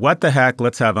to what the heck,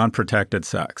 let's have unprotected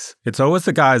sex. It's always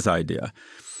the guy's idea.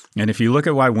 And if you look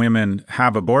at why women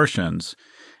have abortions,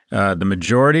 the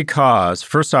majority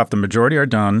first off, the majority are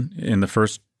done in the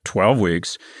first 12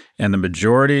 weeks. And the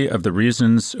majority of the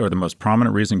reasons, or the most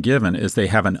prominent reason given, is they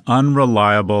have an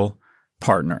unreliable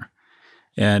partner.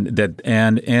 And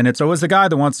it's always the guy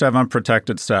that wants to have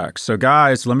unprotected sex. So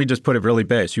guys, let me just put it really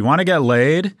base. You want to get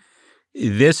laid?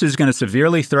 This is going to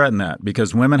severely threaten that,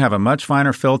 because women have a much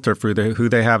finer filter for who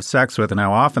they have sex with and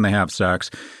how often they have sex,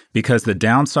 because the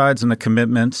downsides and the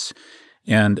commitments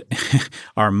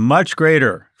are much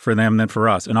greater for them than for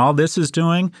us. And all this is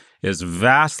doing is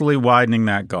vastly widening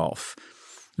that gulf.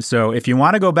 So if you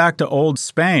want to go back to old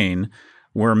Spain,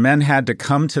 where men had to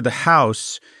come to the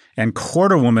house and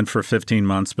court a woman for 15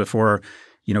 months before,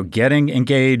 getting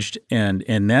engaged and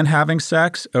then having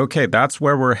sex, okay, that's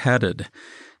where we're headed.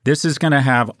 This is going to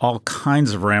have all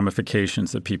kinds of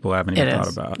ramifications that people haven't even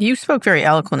thought about. You spoke very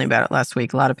eloquently about it last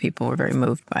week. A lot of people were very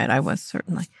moved by it. I was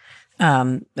certainly,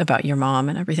 about your mom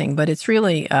and everything. But it's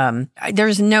really,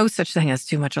 there's no such thing as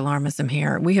too much alarmism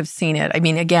here. We have seen it. I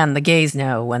mean, again, the gays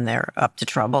know when they're up to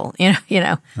trouble.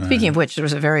 Speaking of which, there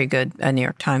was a very good New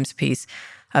York Times piece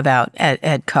about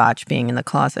Ed Koch being in the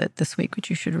closet this week, which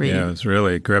you should read. Yeah, it was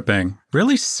really gripping.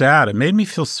 Really sad. It made me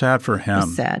feel sad for him. It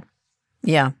was sad.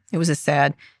 Yeah, it was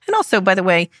sad. And also, by the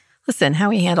way, listen, how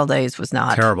he handled AIDS was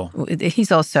not terrible.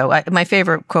 He's also, my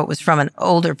favorite quote was from an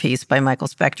older piece by Michael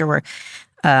Spector, where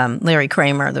Larry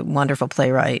Kramer, the wonderful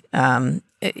playwright, who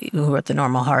wrote The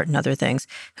Normal Heart and other things,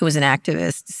 who was an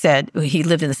activist, said he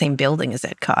lived in the same building as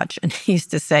Ed Koch. And he used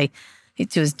to say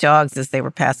to his dogs as they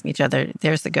were passing each other,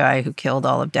 there's the guy who killed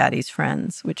all of Daddy's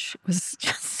friends, which was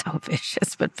just so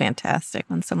vicious, but fantastic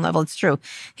on some level. It's true.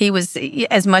 He was,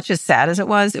 as much as sad as it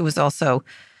was also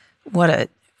what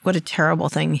a terrible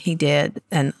thing he did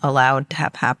and allowed to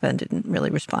have happened, didn't really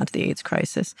respond to the AIDS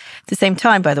crisis. At the same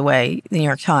time, by the way, the New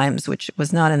York Times, which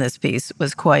was not in this piece,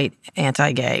 was quite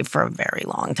anti-gay for a very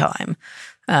long time,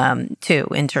 too,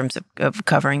 in terms of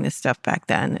covering this stuff back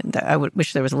then. And I would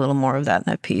wish there was a little more of that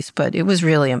in that piece, but it was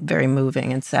really a very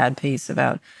moving and sad piece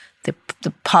about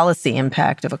the policy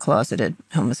impact of a closeted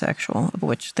homosexual, of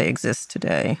which they exist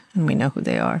today, and we know who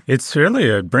they are.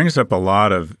 It brings up a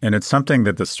lot of, and it's something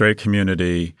that the straight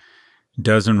community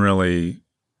doesn't really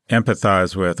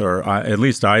empathize with, or at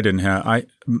least I didn't have.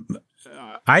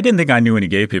 I didn't think I knew any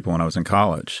gay people when I was in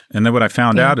college. And then what I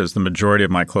found out is the majority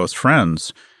of my close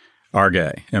friends are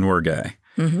gay and were gay.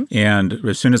 Mm-hmm. And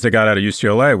as soon as they got out of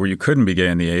UCLA, where you couldn't be gay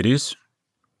in the 80s,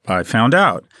 I found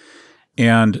out.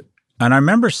 And I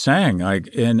remember saying,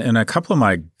 and a couple of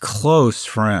my close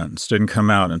friends didn't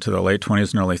come out until the late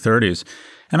 20s and early 30s.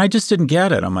 And I just didn't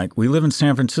get it. I'm like, we live in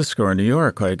San Francisco or New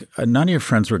York. Like, none of your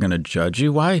friends were going to judge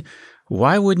you. Why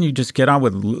why wouldn't you just get on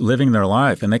with living their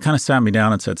life? And they kind of sat me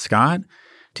down and said, Scott,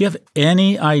 do you have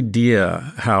any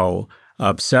idea how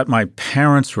upset my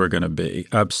parents were going to be,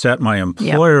 upset my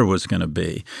employer was going to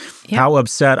be, how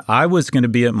upset I was going to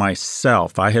be at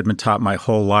myself? I had been taught my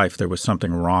whole life there was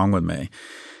something wrong with me.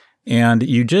 And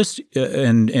you just,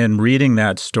 in reading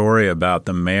that story about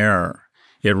the mayor,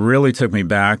 it really took me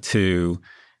back to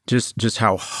just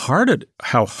how hard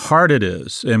it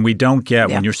is. And we don't get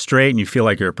when you're straight and you feel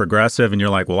like you're progressive and you're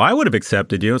like, well, I would have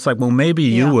accepted you. It's like, well, maybe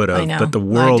you would have, but the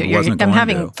world wasn't going to. I'm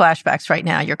having flashbacks right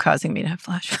now. You're causing me to have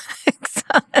flashbacks,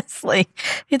 honestly.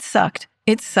 It sucked.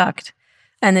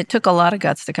 And it took a lot of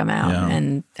guts to come out,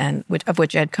 and of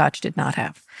which Ed Koch did not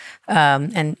have,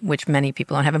 and which many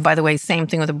people don't have. And by the way, same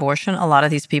thing with abortion. A lot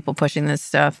of these people pushing this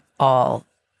stuff all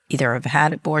either have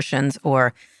had abortions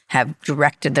or have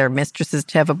directed their mistresses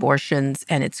to have abortions,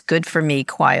 and it's good for me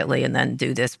quietly, and then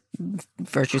do this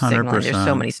virtue signaling. There's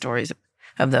so many stories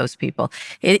of those people.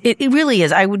 It really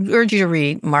is. I would urge you to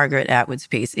read Margaret Atwood's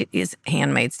piece. It is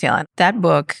Handmaid's Tale. That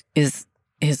book is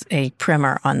a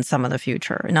primer on some of the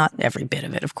future. Not every bit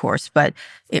of it, of course, but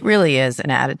it really is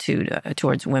an attitude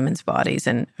towards women's bodies.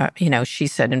 And, she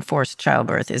said enforced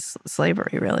childbirth is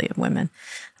slavery, really, of women.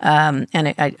 And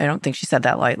I don't think she said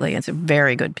that lightly. It's a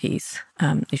very good piece.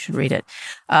 You should read it.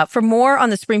 For more on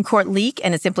the Supreme Court leak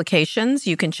and its implications,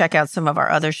 you can check out some of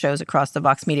our other shows across the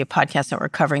Vox Media podcast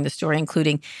network covering the story,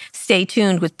 including Stay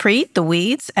Tuned with Preet, The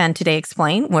Weeds, and Today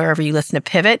Explained, wherever you listen to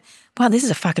Pivot. Wow, this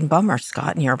is a fucking bummer,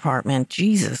 Scott, in your apartment.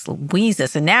 Jesus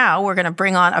Louises. And now we're going to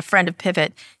bring on a friend of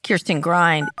Pivot, Kirsten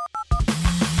Grind.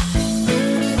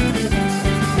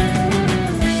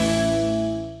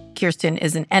 Kirsten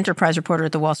is an enterprise reporter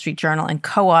at the Wall Street Journal and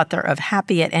co-author of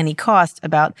Happy at Any Cost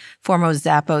about former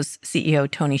Zappos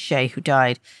CEO Tony Hsieh, who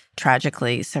died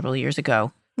tragically several years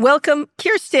ago. Welcome,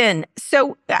 Kirsten.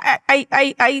 So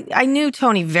I knew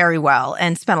Tony very well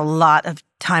and spent a lot of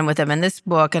time with him. And this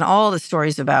book and all the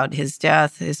stories about his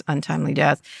death, his untimely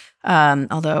death,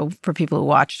 although for people who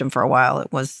watched him for a while,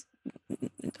 it was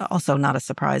also not a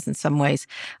surprise in some ways.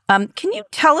 Can you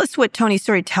tell us what Tony's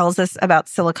story tells us about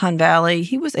Silicon Valley?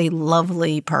 He was a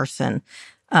lovely person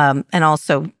and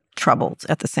also troubled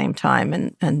at the same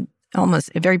time and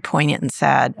almost very poignant and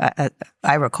sad.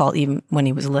 I recall even when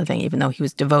he was living, even though he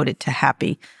was devoted to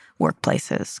happy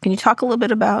workplaces. Can you talk a little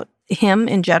bit about him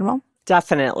in general?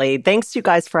 Definitely. Thanks you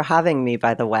guys for having me,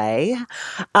 by the way.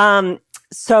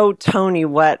 So Tony,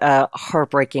 what a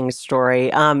heartbreaking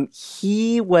story.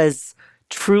 He was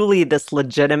truly this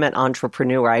legitimate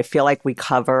entrepreneur. I feel like we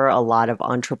cover a lot of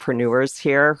entrepreneurs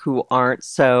here who aren't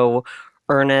so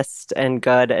earnest and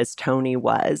good as Tony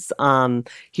was.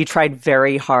 He tried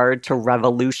very hard to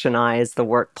revolutionize the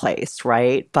workplace,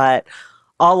 right? But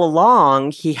all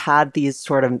along, he had these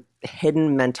sort of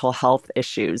hidden mental health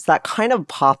issues that kind of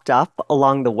popped up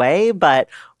along the way, but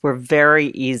were very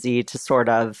easy to sort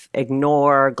of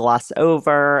ignore, gloss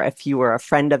over if you were a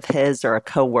friend of his or a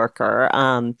coworker.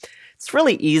 It's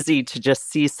really easy to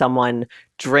just see someone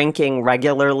drinking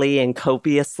regularly and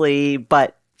copiously,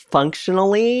 but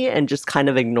functionally, and just kind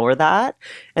of ignore that.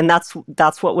 And that's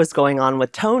what was going on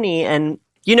with Tony. And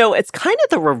it's kind of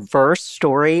the reverse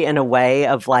story in a way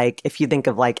of like, if you think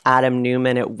of like Adam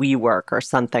Newman at WeWork or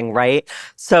something, right?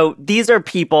 So these are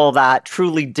people that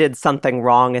truly did something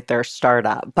wrong at their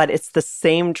startup, but it's the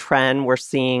same trend we're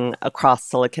seeing across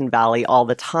Silicon Valley all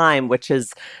the time, which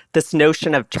is this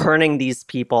notion of turning these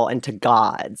people into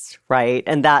gods, right?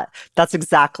 And that's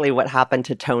exactly what happened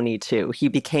to Tony too. He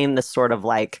became this sort of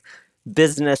like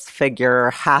business figure,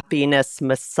 happiness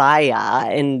messiah,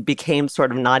 and became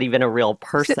sort of not even a real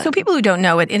person. So people who don't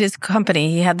know it, in his company,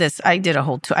 he had this, I did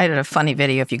a funny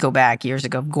video, if you go back years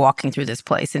ago, walking through this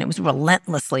place, and it was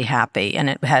relentlessly happy, and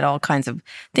it had all kinds of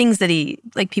things that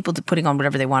people putting on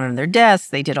whatever they wanted on their desks.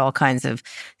 They did all kinds of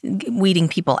weeding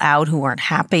people out who weren't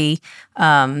happy.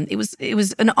 It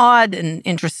was an odd and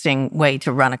interesting way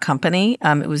to run a company.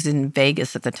 It was in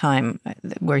Vegas at the time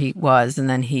where he was, and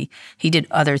then he did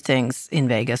other things in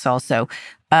Vegas also.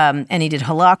 And he did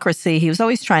Holacracy. He was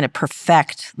always trying to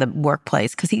perfect the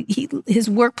workplace because his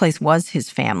workplace was his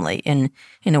family in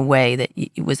a way that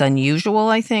it was unusual,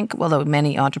 I think, although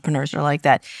many entrepreneurs are like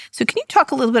that. So can you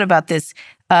talk a little bit about this?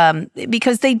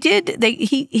 Because he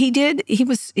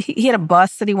had a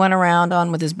bus that he went around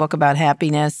on with his book about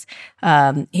happiness.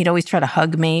 He'd always try to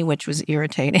hug me, which was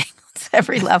irritating.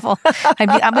 every level.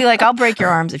 I'll be like, I'll break your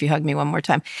arms if you hug me one more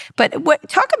time. But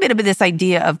talk a bit about this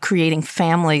idea of creating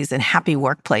families and happy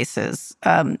workplaces,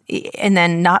 and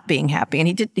then not being happy. And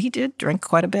he did drink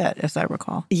quite a bit, as I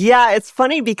recall. Yeah, it's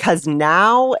funny because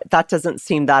now that doesn't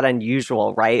seem that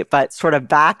unusual, right? But sort of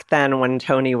back then when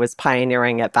Tony was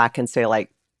pioneering it back in, say, like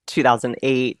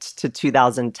 2008 to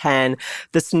 2010,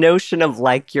 this notion of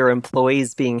like your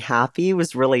employees being happy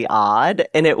was really odd.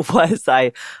 And it was,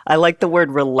 I like the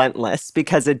word relentless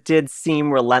because it did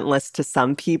seem relentless to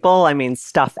some people. I mean,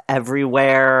 stuff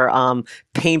everywhere,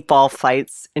 paintball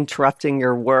fights interrupting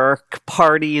your work,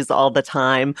 parties all the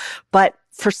time. But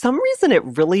for some reason, it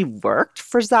really worked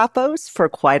for Zappos for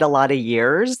quite a lot of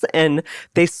years. And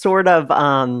they sort of,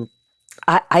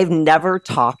 I've never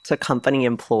talked to company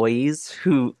employees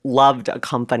who loved a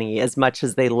company as much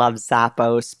as they loved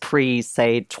Zappos pre,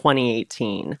 say,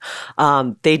 2018.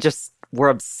 They just were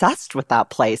obsessed with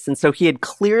that place. And so he had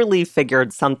clearly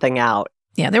figured something out.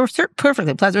 Yeah, they were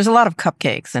perfectly pleasant. There's a lot of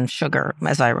cupcakes and sugar,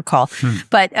 as I recall.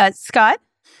 But Scott?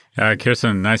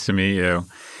 Kirsten, nice to meet you.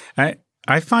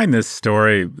 I find this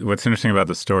story, what's interesting about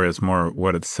the story is more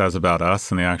what it says about us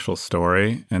than the actual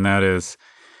story. And that is,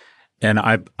 and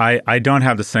I don't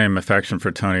have the same affection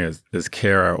for Tony as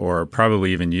Kara or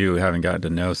probably even you, having gotten to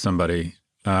know somebody.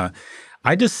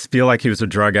 I just feel like he was a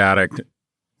drug addict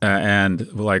and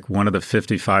like one of the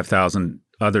 55,000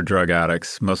 other drug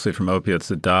addicts, mostly from opiates,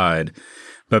 that died.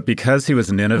 But because he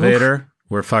was an innovator,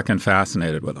 we're fucking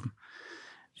fascinated with him.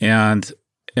 And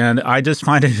I just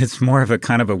find it's more of a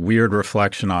kind of a weird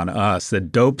reflection on us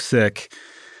that Dope Sick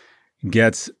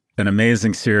gets an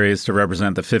amazing series to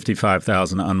represent the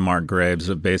 55,000 unmarked graves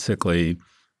of basically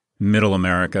middle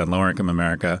America and lower income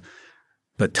America.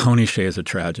 But Tony Hsieh is a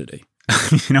tragedy.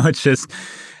 It's just,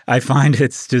 I find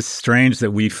it's just strange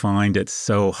that we find it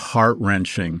so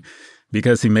heart-wrenching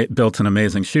because he built an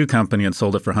amazing shoe company and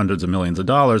sold it for hundreds of millions of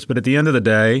dollars. But at the end of the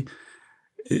day,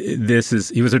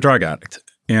 he was a drug addict.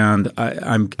 And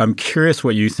I'm curious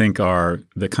what you think are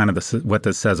the kind of what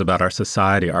this says about our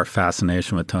society, our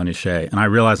fascination with Tony Hsieh. And I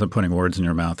realize I'm putting words in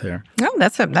your mouth here. No,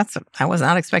 I was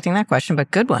not expecting that question,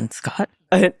 but good one, Scott.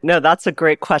 No, that's a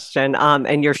great question.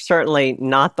 And you're certainly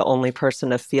not the only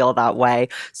person to feel that way.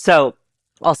 So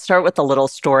I'll start with a little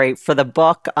story. For the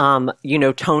book,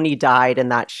 Tony died in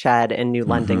that shed in New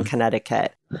London,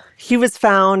 Connecticut. He was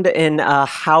found in a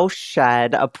house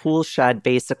shed, a pool shed,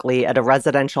 basically, at a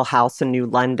residential house in New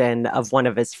London of one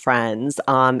of his friends.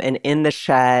 And in the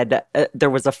shed, there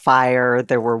was a fire.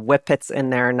 There were whippets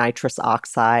in there, nitrous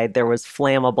oxide. There was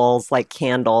flammables like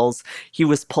candles. He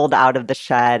was pulled out of the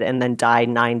shed and then died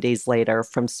 9 days later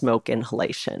from smoke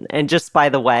inhalation. And just by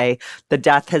the way, the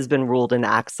death has been ruled an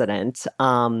accident.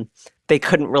 They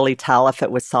couldn't really tell if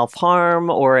it was self-harm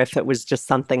or if it was just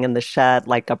something in the shed,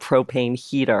 like a propane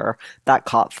heater that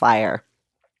caught fire.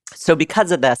 So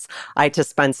because of this, I had to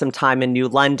spend some time in New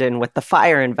London with the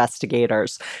fire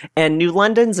investigators. And New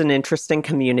London's an interesting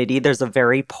community. There's a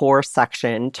very poor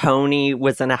section. Tony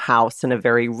was in a house in a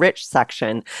very rich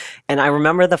section. And I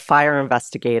remember the fire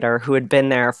investigator, who had been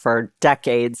there for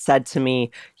decades, said to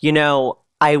me,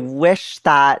 I wish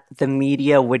that the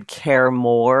media would care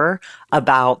more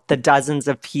about the dozens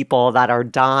of people that are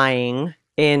dying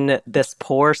in this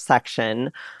poor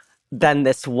section than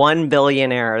this one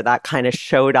billionaire that kind of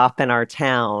showed up in our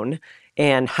town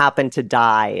and happened to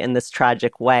die in this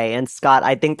tragic way. And Scott,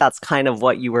 I think that's kind of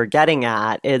what you were getting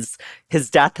at, is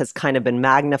his death has kind of been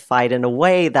magnified in a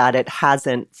way that it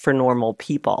hasn't for normal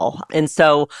people. And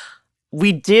so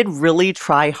we did really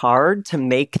try hard to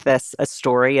make this a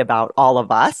story about all of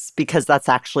us, because that's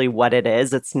actually what it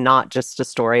is. It's not just a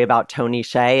story about Tony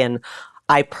Hsieh. And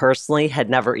I personally had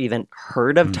never even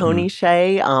heard of Tony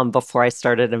Hsieh before I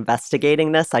started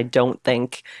investigating this. I don't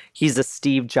think he's a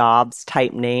Steve Jobs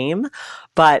type name.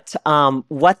 But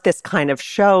what this kind of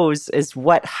shows is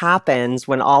what happens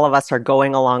when all of us are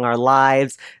going along our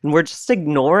lives and we're just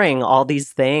ignoring all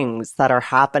these things that are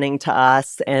happening to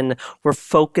us, and we're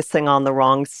focusing on the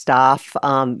wrong stuff.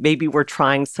 Maybe we're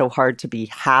trying so hard to be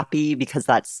happy because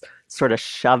that's sort of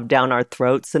shoved down our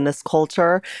throats in this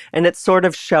culture. And it's sort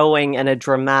of showing in a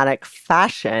dramatic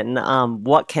fashion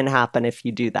what can happen if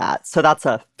you do that. So that's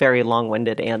a very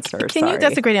long-winded answer.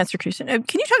 That's a great answer, Kirsten.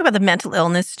 Can you talk about the mental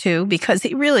illness too? Because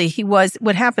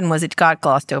what happened was it got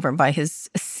glossed over by his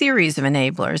series of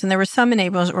enablers. And there were some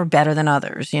enablers that were better than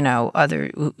others. He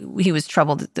was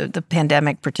troubled. The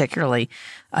pandemic particularly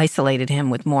isolated him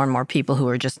with more and more people who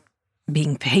were just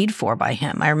being paid for by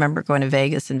him. I remember going to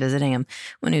Vegas and visiting him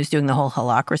when he was doing the whole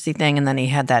holacracy thing. And then he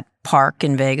had that park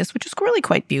in Vegas, which was really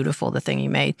quite beautiful, the thing he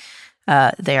made.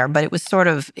 there. But it was sort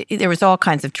of, there was all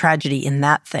kinds of tragedy in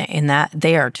that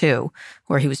there too,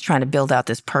 where he was trying to build out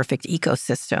this perfect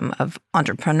ecosystem of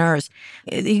entrepreneurs.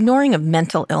 The ignoring of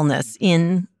mental illness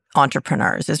in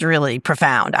entrepreneurs is really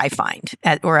profound, I find,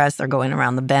 or as they're going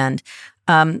around the bend.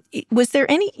 Was there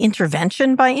any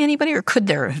intervention by anybody, or could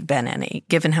there have been any,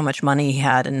 given how much money he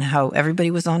had and how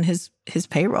everybody was on his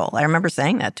payroll? I remember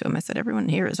saying that to him. I said, everyone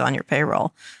here is on your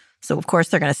payroll. So, of course,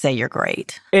 they're going to say you're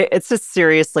great. It's a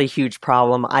seriously huge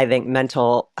problem, I think,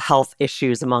 mental health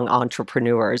issues among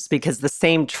entrepreneurs, because the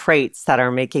same traits that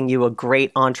are making you a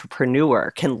great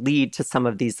entrepreneur can lead to some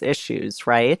of these issues,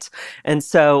 right? And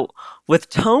so with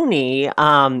Tony,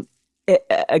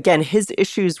 again, his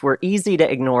issues were easy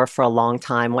to ignore for a long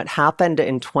time. What happened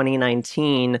in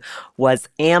 2019 was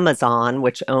Amazon,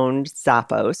 which owned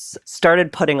Zappos,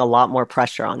 started putting a lot more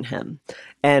pressure on him.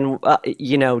 And,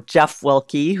 Jeff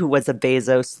Wilke, who was a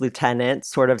Bezos lieutenant,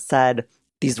 sort of said,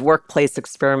 these workplace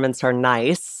experiments are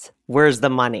nice. Where's the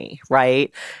money,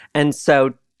 right? And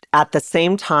so at the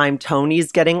same time,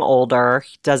 Tony's getting older.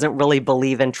 He doesn't really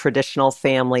believe in traditional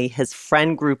family. His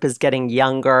friend group is getting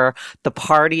younger. The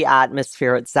party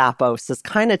atmosphere at Zappos is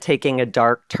kind of taking a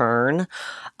dark turn.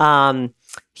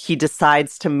 He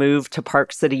decides to move to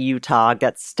Park City, Utah,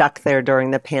 gets stuck there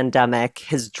during the pandemic.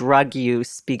 His drug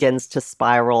use begins to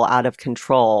spiral out of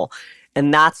control.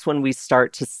 And that's when we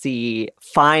start to see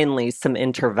finally some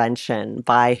intervention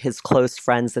by his close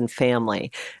friends and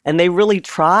family. And they really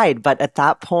tried, but at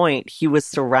that point, he was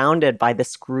surrounded by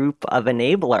this group of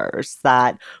enablers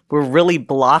that were really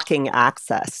blocking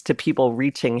access to people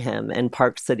reaching him in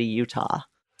Park City, Utah.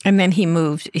 And then he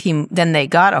moved, then they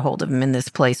got a hold of him in this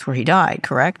place where he died,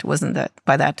 correct? Wasn't that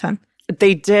by that time?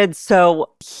 They did. So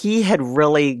he had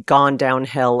really gone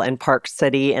downhill in Park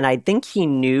City, and I think he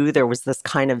knew there was this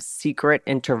kind of secret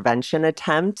intervention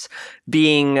attempt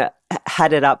being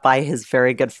headed up by his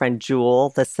very good friend Jewel,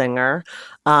 the singer.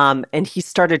 And he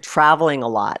started traveling a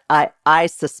lot, I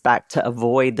suspect, to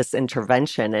avoid this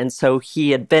intervention. And so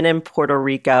he had been in Puerto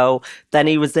Rico, then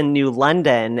he was in New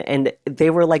London, and they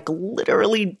were like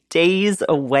literally days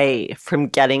away from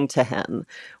getting to him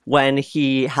when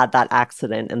he had that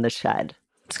accident in the shed.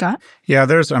 Scott? Yeah,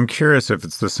 I'm curious if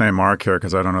it's the same arc here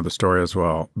because I don't know the story as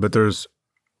well. But there's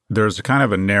kind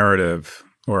of a narrative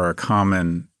or a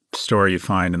common story you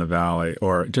find in the Valley,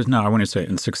 or just no, I want to say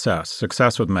in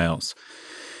success with males.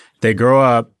 They grow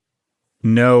up,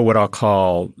 know what I'll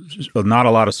call not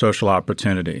a lot of social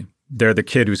opportunity. They're the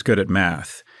kid who's good at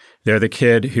math. They're the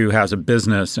kid who has a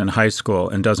business in high school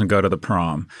and doesn't go to the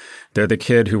prom. They're the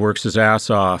kid who works his ass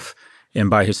off and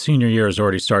by his senior year is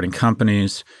already starting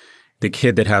companies. The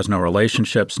kid that has no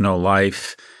relationships, no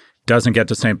life, doesn't get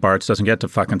to St. Bart's, doesn't get to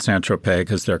fucking Saint-Tropez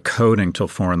because they're coding till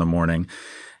 4 a.m.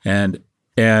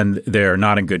 And they're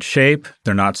not in good shape.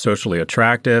 They're not socially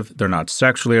attractive. They're not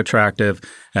sexually attractive.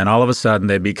 And all of a sudden,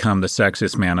 they become the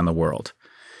sexiest man in the world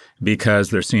because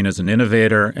they're seen as an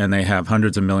innovator and they have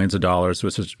hundreds of millions of dollars,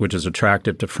 which is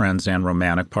attractive to friends and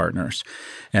romantic partners.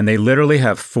 And they literally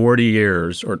have 40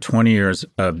 years or 20 years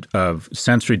of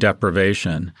sensory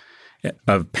deprivation,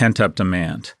 of pent-up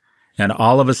demand. And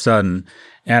all of a sudden,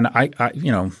 and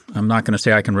I'm not going to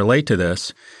say I can relate to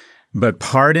this, but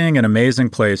partying in amazing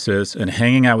places and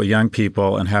hanging out with young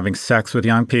people and having sex with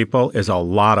young people is a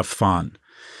lot of fun.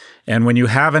 And when you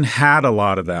haven't had a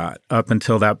lot of that up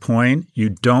until that point, you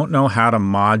don't know how to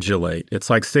modulate. It's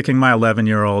like sticking my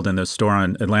 11-year-old in this store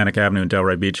on Atlantic Avenue in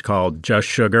Delray Beach called Just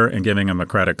Sugar and giving him a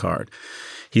credit card.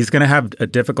 He's going to have a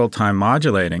difficult time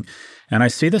modulating. And I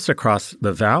see this across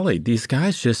the Valley. These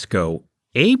guys just go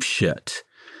apeshit.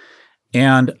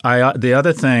 And the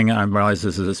other thing, I realize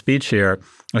this is a speech here,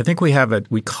 I think we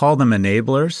call them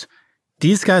enablers.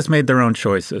 These guys made their own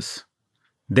choices.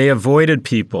 They avoided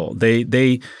people.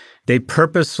 They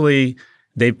purposely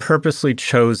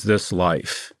chose this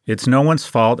life. It's no one's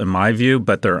fault, in my view,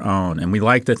 but their own. And we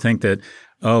like to think that,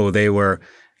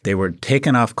 they were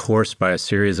taken off course by a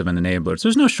series of enablers.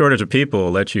 There's no shortage of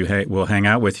people who will hang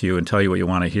out with you and tell you what you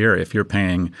want to hear if you're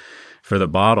paying for the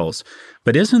bottles.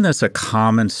 But isn't this a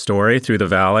common story through the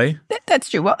Valley? That's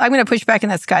true. Well, I'm going to push back on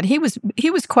that, Scott. He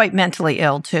was quite mentally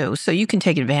ill, too. So you can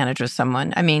take advantage of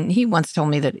someone. I mean, he once told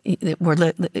me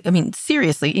that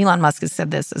seriously, Elon Musk has said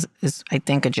this is I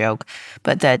think, a joke,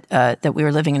 but that we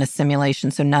were living in a simulation,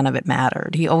 so none of it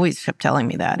mattered. He always kept telling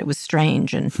me that. It was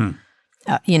strange. And,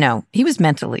 he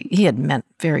had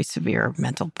very severe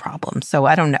mental problems. So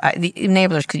I don't know. The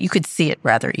enablers, you could see it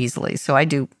rather easily. So I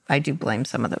do blame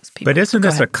some of those people. But isn't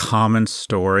this a common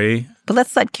story But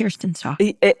let's let Kirsten talk.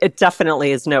 It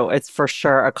definitely is. No, it's for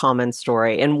sure a common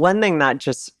story. And one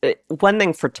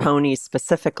thing for Tony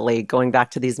specifically, going back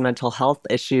to these mental health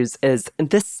issues, is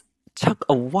this took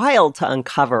a while to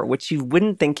uncover, which you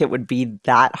wouldn't think it would be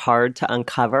that hard to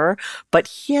uncover. But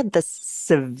he had this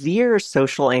severe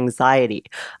social anxiety.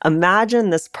 Imagine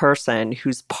this person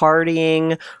who's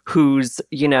partying, who's,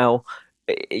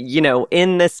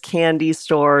 in this candy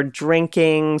store,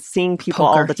 drinking, seeing people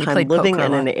all the time, living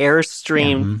in an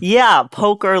Airstream. Yeah,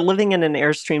 poker, living in an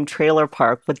Airstream trailer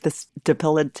park with this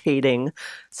debilitating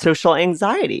social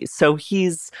anxiety. So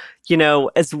he's,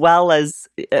 as well as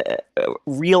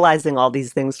realizing all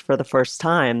these things for the first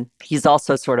time, he's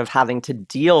also sort of having to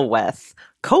deal with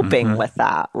coping with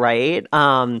that, right?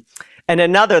 And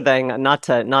another thing, not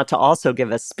to also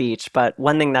give a speech, but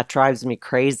one thing that drives me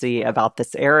crazy about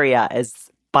this area is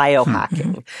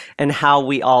biohacking and how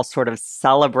we all sort of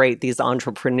celebrate these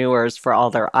entrepreneurs for all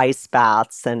their ice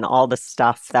baths and all the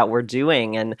stuff that we're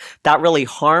doing. And that really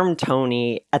harmed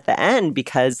Tony at the end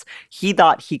because he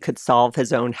thought he could solve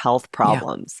his own health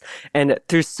problems. Yeah. And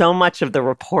through so much of the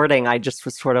reporting, I just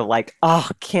was sort of like, oh,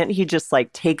 can't he just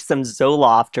take some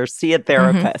Zoloft or see a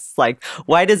therapist?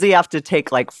 Why does he have to take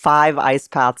 5 ice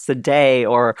baths a day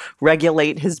or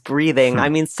regulate his breathing? I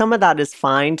mean, some of that is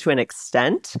fine to an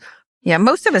extent. Yeah,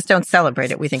 most of us don't celebrate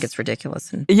it. We think it's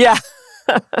ridiculous. Yeah.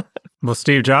 Well,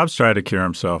 Steve Jobs tried to cure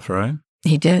himself, right?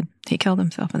 He did. He killed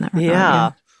himself in that regard.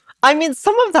 Yeah. I mean,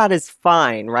 some of that is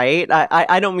fine, right?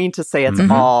 I don't mean to say it's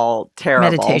all terrible,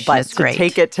 meditation but is great. To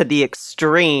take it to the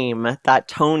extreme that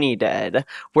Tony did,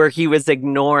 where he was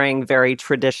ignoring very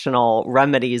traditional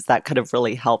remedies that could have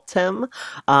really helped him,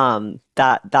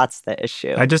 that's the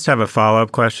issue. I just have a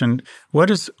follow-up question.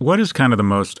 What is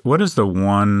the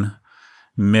one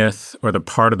myth or the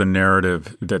part of the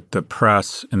narrative that the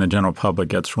press and the general public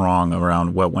gets wrong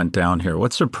around what went down here?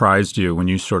 What surprised you when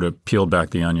you sort of peeled back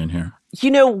the onion here?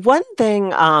 One thing,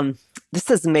 this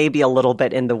is maybe a little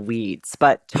bit in the weeds,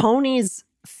 but Tony's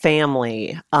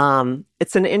family,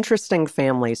 it's an interesting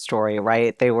family story,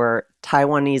 right? They were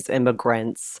Taiwanese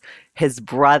immigrants. His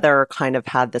brother kind of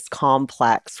had this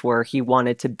complex where he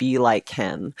wanted to be like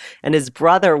him. And his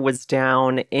brother was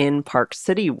down in Park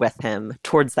City with him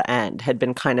towards the end, had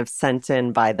been kind of sent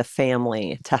in by the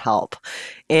family to help.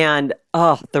 And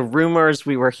the rumors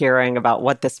we were hearing about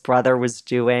what this brother was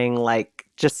doing,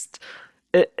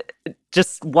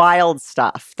 just wild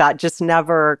stuff that just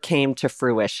never came to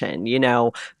fruition.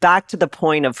 Back to the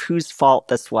point of whose fault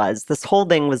this was. This whole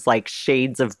thing was like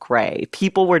shades of gray.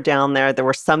 People were down there. There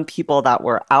were some people that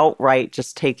were outright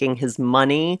just taking his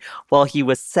money while he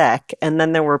was sick. And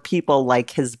then there were people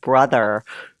like his brother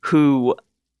who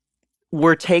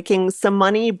were taking some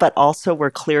money, but also were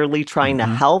clearly trying to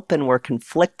help and were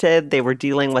conflicted. They were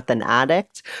dealing with an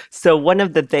addict. So one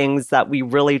of the things that we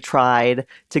really tried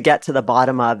to get to the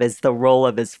bottom of is the role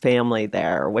of his family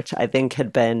there, which I think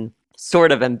had been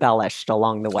sort of embellished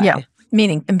along the way. Yeah.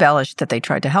 Meaning embellished that they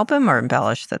tried to help him or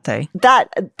embellished that they...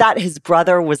 That his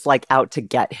brother was out to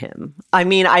get him. I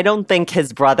mean, I don't think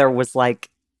his brother was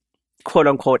quote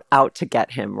unquote out to get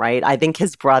him, right? I think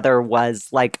his brother was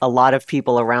like a lot of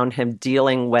people around him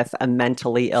dealing with a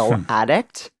mentally ill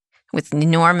addict. With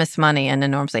enormous money and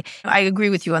enormously. I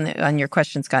agree with you on your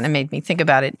question, Scott. It made me think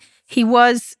about it. He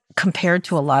was, compared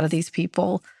to a lot of these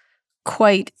people,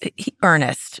 quite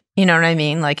earnest. You know what I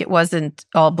mean? It wasn't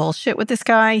all bullshit with this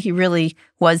guy. He really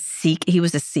was he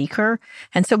was a seeker.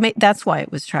 And so that's why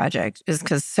it was tragic, is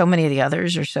because so many of the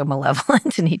others are so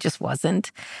malevolent and he just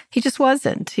wasn't. He just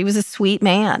wasn't. He was a sweet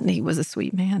man.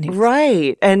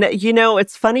 Right. And,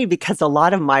 it's funny because a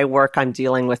lot of my work, I'm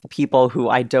dealing with people who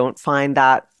I don't find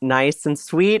that nice and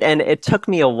sweet. And it took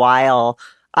me a while.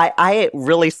 I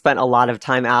really spent a lot of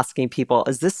time asking people,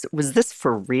 was this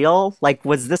for real?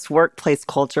 Was this workplace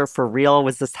culture for real?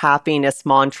 Was this happiness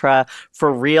mantra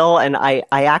for real? And I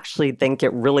actually think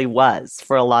it really was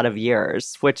for a lot of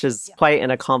years, which is quite an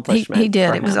accomplishment. He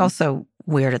did. It was also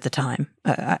weird at the time.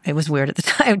 It was weird at the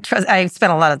time. I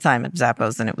spent a lot of time at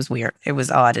Zappos and it was weird. It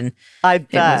was odd. And I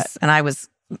bet.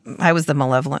 I was the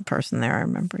malevolent person there. I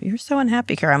remember, you're so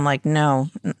unhappy, Kara. I'm like, no,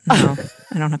 I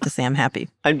don't have to say I'm happy.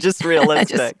 I'm just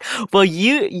realistic. Well,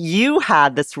 you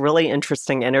had this really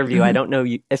interesting interview. I don't know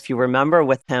if you remember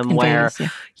with him, where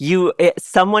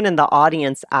someone in the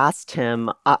audience asked him,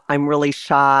 I'm really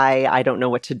shy. I don't know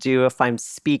what to do if I'm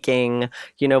speaking,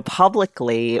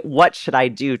 publicly. What should I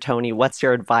do, Tony? What's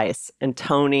your advice? And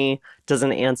Tony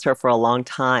doesn't answer for a long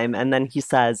time. And then he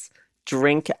says,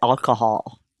 drink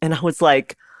alcohol. And I was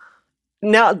like,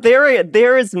 now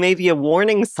there is maybe a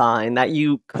warning sign that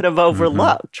you could have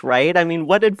overlooked, right? I mean,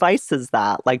 what advice is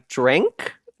that?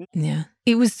 Drink? Yeah.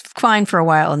 It was fine for a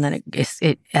while, and then it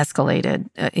escalated.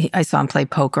 I saw him play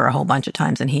poker a whole bunch of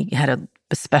times, and he had a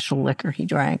special liquor he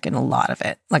drank, and a lot of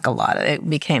it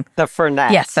became the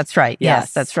Fernet. Yes, that's right.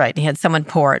 Yes, that's right. He had someone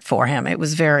pour it for him. It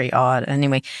was very odd.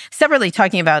 Anyway, separately,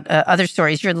 talking about other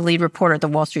stories, you're the lead reporter at the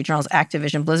Wall Street Journal's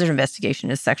Activision Blizzard investigation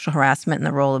into sexual harassment and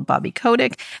the role of Bobby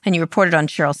Kotick, and you reported on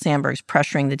Sheryl Sandberg's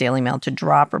pressuring the Daily Mail to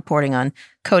drop reporting on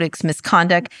Kotick's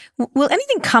misconduct. Will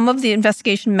anything come of the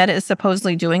investigation Meta is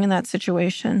supposedly doing in that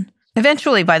situation?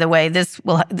 Eventually, by the way,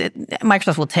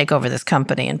 Microsoft will take over this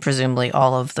company, and presumably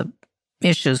all of the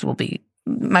issues will be.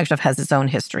 Microsoft has its own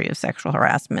history of sexual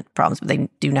harassment problems, but they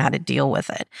do know how to deal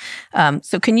with it.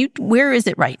 So where is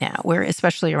it right now? Where,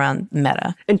 especially around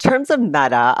Meta? In terms of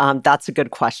Meta, that's a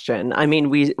good question. I mean,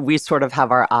 we sort of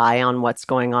have our eye on what's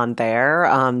going on there.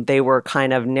 They were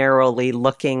kind of narrowly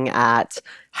looking at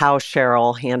how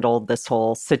Sheryl handled this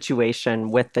whole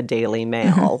situation with the Daily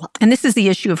Mail. Mm-hmm. And this is the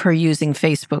issue of her using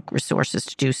Facebook resources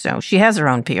to do so. She has her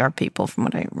own PR people, from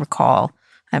what I recall.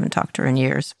 I haven't talked to her in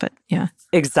years, but yeah.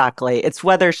 Exactly. It's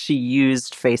whether she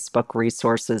used Facebook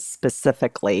resources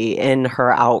specifically in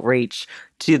her outreach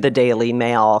to the Daily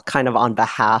Mail, kind of on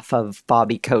behalf of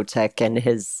Bobby Kotick and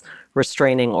his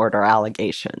restraining order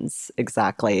allegations.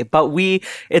 Exactly. But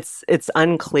it's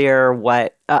unclear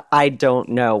what, I don't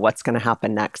know what's going to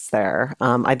happen next there.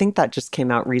 I think that just came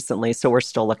out recently, so we're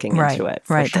still looking into it.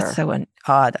 Right. Sure. That's so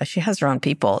odd. She has her own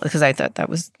people, because I thought that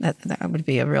would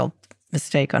be a real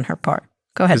mistake on her part.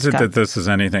 Go ahead, Scott. Is it that this is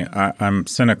anything? I'm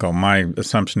cynical. My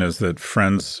assumption is that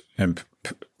friends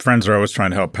are always trying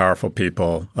to help powerful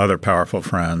people, other powerful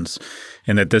friends,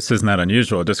 and that this isn't that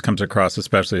unusual. It just comes across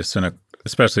especially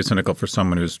cynical for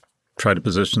someone who's tried to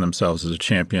position themselves as a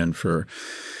champion for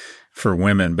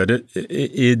women. But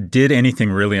it did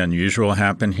anything really unusual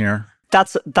happen here?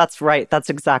 That's right. That's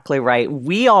exactly right.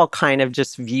 We all kind of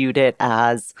just viewed it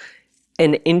as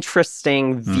an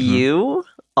interesting view,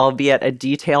 albeit a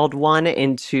detailed one,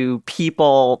 into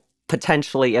people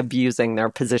potentially abusing their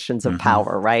positions of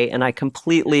power, right? And I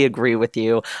completely agree with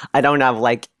you. I don't have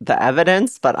the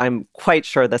evidence, but I'm quite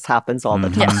sure this happens all the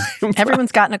time. Yeah.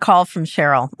 Everyone's gotten a call from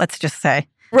Sheryl, let's just say.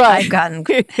 Right. I've gotten,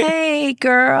 hey,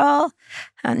 girl.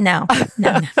 No.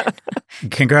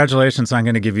 Congratulations. I'm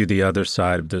going to give you the other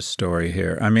side of this story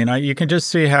here. I mean, you can just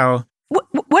see how...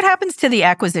 What happens to the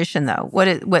acquisition, though?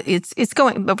 It's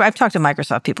going? I've talked to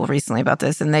Microsoft people recently about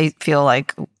this, and they feel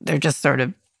like they're just sort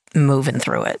of moving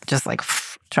through it, just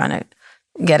trying to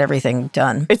get everything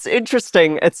done. It's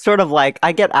interesting. It's sort of like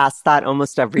I get asked that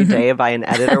almost every day by an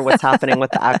editor, what's happening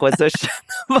with the acquisition.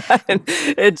 But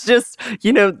it's just,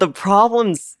 the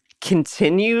problems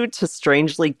continue to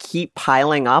strangely keep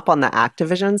piling up on the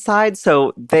Activision side.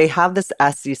 So they have this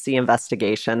SEC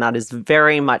investigation that is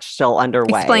very much still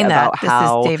underway. Explain about that.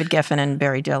 how this is David Geffen and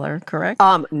Barry Diller, correct?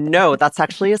 No, that's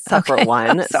actually a separate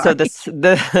one. So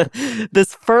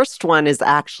this first one is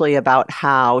actually about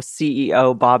how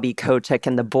CEO Bobby Kotick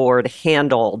and the board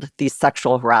handled these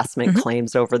sexual harassment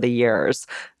claims over the years.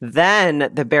 Then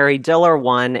the Barry Diller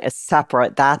one is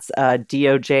separate. That's a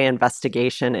DOJ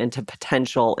investigation into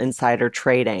potential insider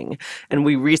trading. And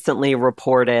we recently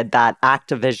reported that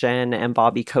Activision and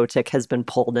Bobby Kotick has been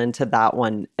pulled into that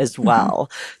one as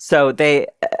well. So they,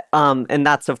 and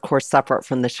that's of course separate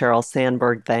from the Sheryl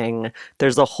Sandberg thing.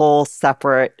 There's a whole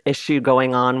separate issue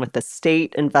going on with the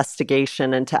state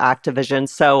investigation into Activision.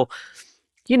 So,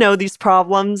 these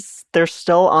problems, they're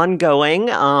still ongoing,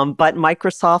 but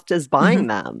Microsoft is buying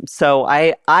them. So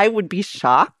I would be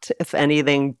shocked if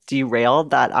anything derailed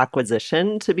that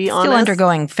acquisition, to be honest. Still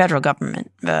undergoing federal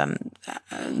government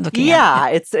looking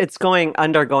at it. It's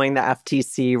undergoing the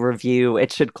FTC review.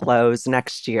 It should close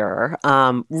next year.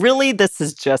 Really, this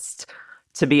is just...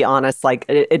 to be honest,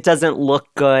 it doesn't look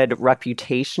good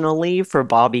reputationally for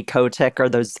Bobby Kotick or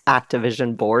those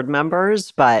Activision board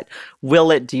members, but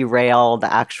will it derail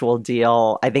the actual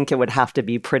deal? I think it would have to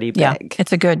be pretty big. Yeah,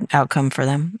 it's a good outcome for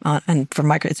them. And for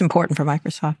it's important for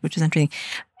Microsoft, which is interesting.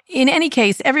 In any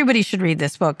case, everybody should read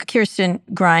this book. Kirsten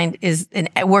Grind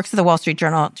works at the Wall Street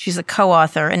Journal. She's a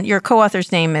co-author, and your co-author's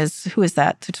name is, who is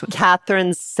that?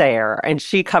 Catherine Sayre, and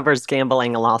she covers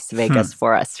gambling in Las Vegas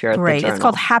for us here at the Journal. It's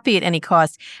called Happy at Any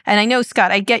Cost. And I know, Scott,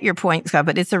 I get your point, Scott,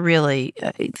 but it's a really,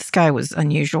 this guy was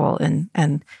unusual,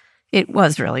 and it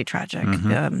was really tragic.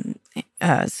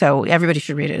 So everybody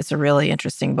should read it. It's a really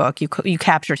interesting book. You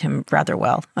captured him rather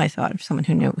well, I thought, someone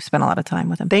who spent a lot of time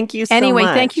with him. Thank you so much. Anyway,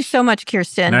 thank you so much,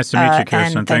 Kirsten. Nice to meet you,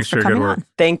 Kirsten. Thanks for your good work.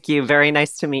 Thank you. Very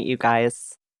nice to meet you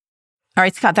guys. All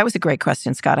right, Scott, that was a great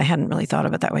question, Scott. I hadn't really thought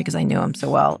of it that way because I knew him so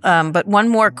well. But one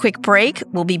more quick break.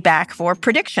 We'll be back for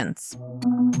predictions.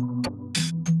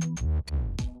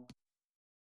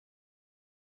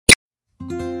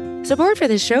 Support for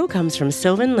this show comes from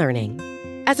Sylvan Learning.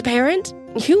 As a parent,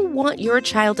 you want your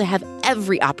child to have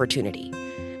every opportunity,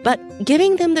 but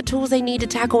giving them the tools they need to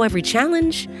tackle every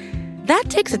challenge, that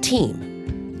takes a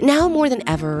team. Now more than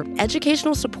ever,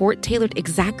 educational support tailored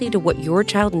exactly to what your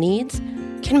child needs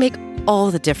can make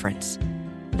all the difference.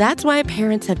 That's why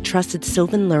parents have trusted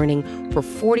Sylvan Learning for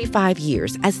 45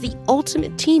 years as the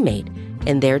ultimate teammate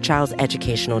in their child's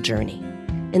educational journey,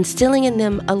 instilling in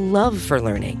them a love for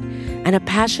learning and a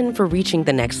passion for reaching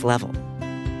the next level.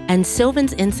 And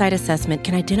Sylvan's Insight Assessment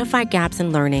can identify gaps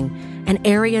in learning and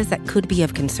areas that could be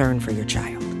of concern for your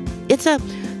child. It's a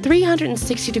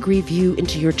 360-degree view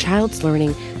into your child's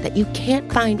learning that you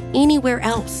can't find anywhere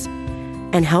else,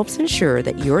 and helps ensure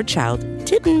that your child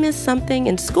didn't miss something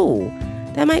in school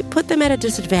that might put them at a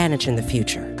disadvantage in the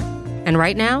future. And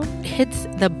right now, it's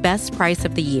the best price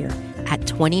of the year at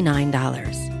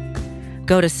 $29.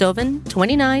 Go to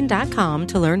sylvan29.com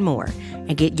to learn more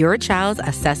and get your child's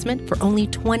assessment for only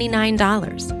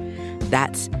 $29.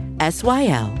 That's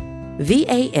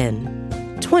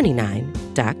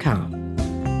SYLVAN29.com.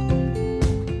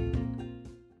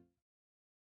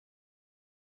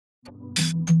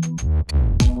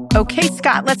 Okay,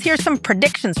 Scott, let's hear some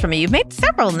predictions from you. You've made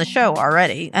several in the show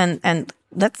already, and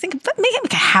let's think of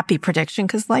make a happy prediction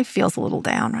because life feels a little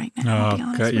down right now. Oh,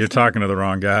 God, you're talking to the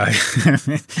wrong guy. I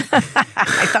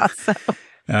thought so.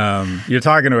 You're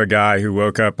talking to a guy who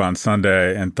woke up on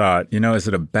Sunday and thought, is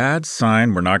it a bad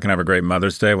sign we're not going to have a great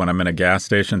Mother's Day when I'm in a gas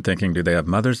station thinking, do they have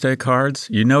Mother's Day cards?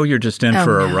 You're just in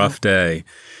for a rough day.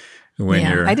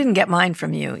 I didn't get mine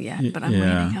from you yet, but I'm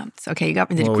waiting up. It's okay. You got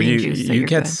me the green juice. So you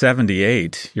get good.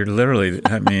 78. You're literally,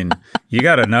 you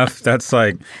got enough.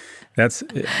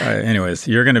 Anyways,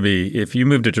 you're going to be, if you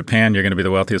move to Japan, you're going to be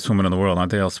the wealthiest woman in the world.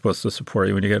 Aren't they all supposed to support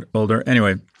you when you get older?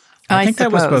 Anyway, I think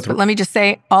suppose, that was both. But let me just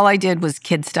say, all I did was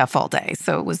kid stuff all day.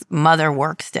 So it was Mother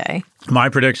Works Day. My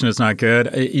prediction is not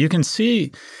good. You can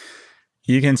see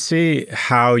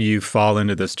how you fall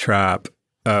into this trap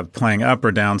of playing up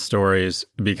or down stories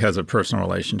because of personal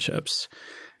relationships.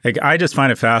 I just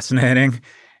find it fascinating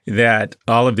that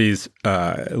all of these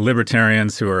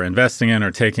libertarians who are investing in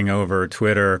or taking over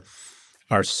Twitter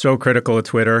are so critical of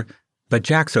Twitter, but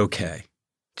Jack's okay.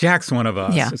 Jack's one of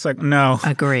us. Yeah. It's like, no.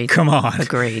 Agreed. Come on.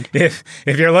 Agreed. If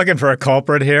you're looking for a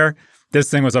culprit here, this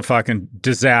thing was a fucking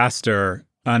disaster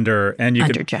under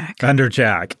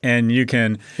Jack. And you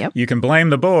can blame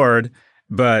the board,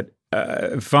 but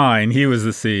fine, he was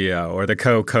the CEO or the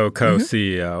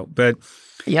CEO. But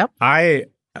I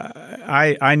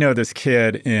know this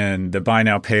kid in the buy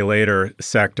now, pay later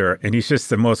sector, and he's just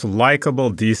the most likable,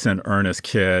 decent, earnest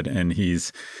kid. And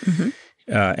he's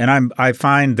I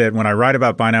find that when I write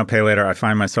about buy now, pay later, I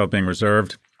find myself being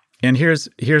reserved. And here's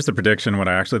the prediction, what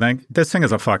I actually think. This thing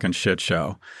is a fucking shit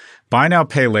show. Buy now,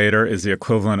 pay later is the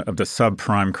equivalent of the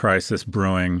subprime crisis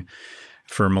brewing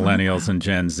for millennials and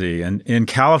Gen Z. And in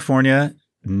California,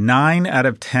 9 out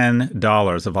of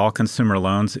 $10 of all consumer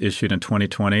loans issued in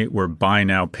 2020 were buy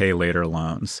now, pay later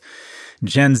loans.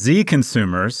 Gen Z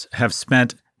consumers have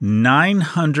spent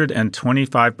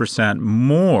 925%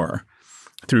 more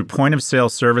through point of sale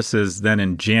services than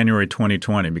in January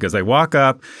 2020 because they walk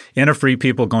up in a Free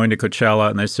People going to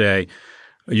Coachella and they say,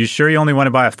 are you sure you only want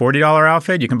to buy a $40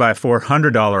 outfit? You can buy a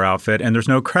 $400 outfit and there's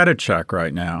no credit check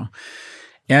right now.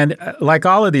 And like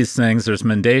all of these things, there's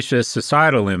mendacious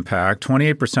societal impact.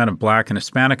 28% of Black and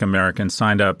Hispanic Americans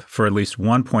signed up for at least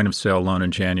one point-of-sale loan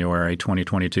in January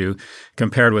 2022,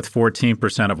 compared with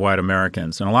 14% of white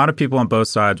Americans. And a lot of people on both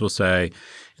sides will say,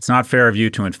 it's not fair of you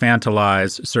to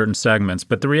infantilize certain segments.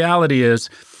 But the reality is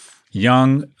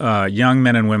young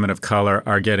men and women of color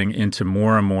are getting into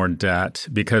more and more debt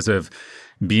because of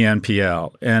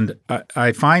BNPL. And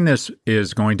I find this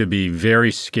is going to be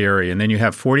very scary. And then you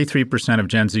have 43% of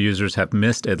Gen Z users have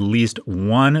missed at least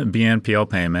one BNPL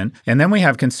payment. And then we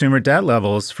have consumer debt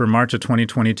levels for March of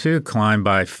 2022 climbed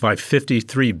by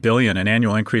 $53 billion, an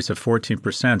annual increase of 14%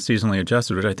 seasonally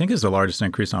adjusted, which I think is the largest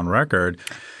increase on record.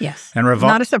 Yes. And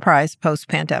not a surprise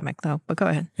post-pandemic, though, but go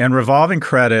ahead. And revolving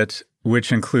credit,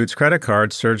 which includes credit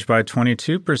cards, surged by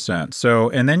 22%. So,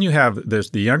 and then you have the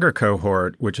younger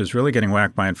cohort, which is really getting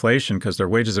whacked by inflation because their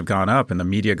wages have gone up and the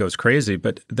media goes crazy,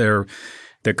 but the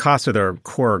cost of their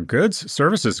core goods,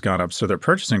 services gone up, so their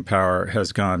purchasing power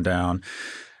has gone down.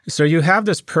 So you have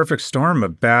this perfect storm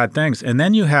of bad things. And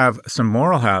then you have some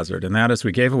moral hazard, and that is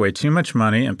we gave away too much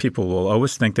money, and people will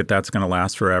always think that that's going to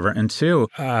last forever. And two,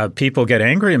 people get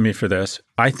angry at me for this.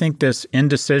 I think this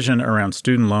indecision around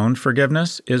student loan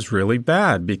forgiveness is really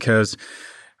bad because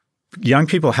young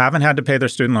people haven't had to pay their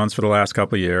student loans for the last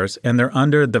couple of years, and they're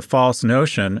under the false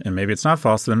notion, and maybe it's not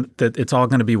false, that it's all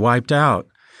going to be wiped out.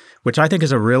 which I think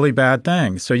is a really bad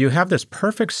thing. So you have this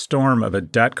perfect storm of a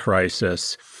debt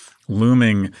crisis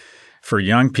looming for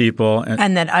young people.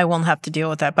 And that I won't have to deal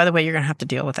with that. By the way, you're going to have to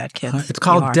deal with that, kids. It's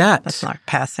called debt. That's not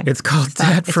passing. It's called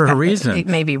debt for a reason. It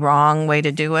may be wrong way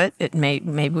to do it.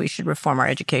 Maybe we should reform our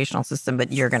educational system,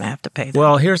 but you're going to have to pay that.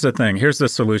 Well, here's the thing. Here's the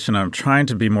solution. I'm trying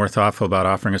to be more thoughtful about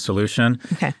offering a solution.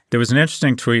 Okay. There was an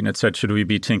interesting tweet, and it said, should we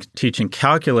be teaching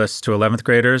calculus to 11th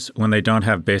graders when they don't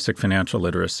have basic financial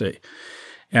literacy?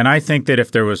 And I think that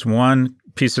if there was one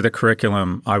piece of the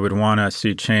curriculum I would want to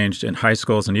see changed in high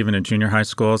schools and even in junior high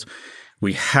schools,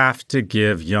 we have to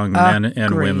give young men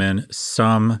and women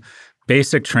some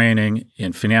basic training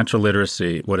in financial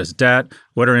literacy. What is debt?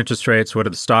 What are interest rates? What are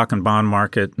the stock and bond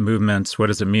market movements? What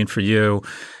does it mean for you?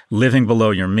 Living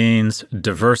below your means,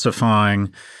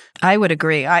 diversifying. I would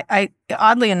agree. I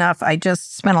oddly enough, I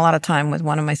just spent a lot of time with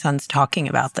one of my sons talking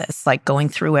about this, like going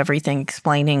through everything,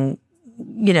 explaining,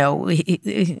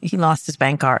 he lost his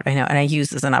bank card, I know, and I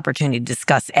used as an opportunity to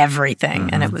discuss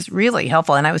everything. And it was really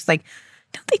helpful. And I was like,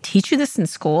 don't they teach you this in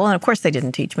school? And of course they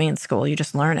didn't teach me in school. You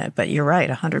just learn it. But you're right,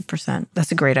 100%. That's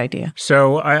a great idea.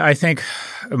 So I think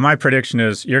my prediction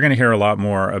is you're going to hear a lot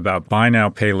more about buy now,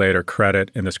 pay later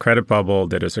credit in this credit bubble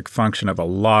that is a function of a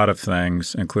lot of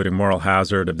things, including moral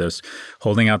hazard of this,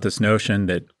 holding out this notion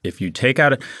that if you take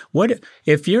out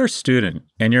if you're a student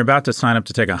and you're about to sign up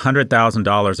to take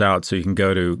 $100,000 out so you can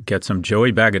go to get some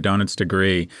Joey Bag of Donuts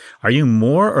degree, are you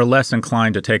more or less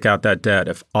inclined to take out that debt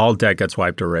if all debt gets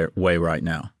wiped away right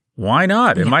now? Why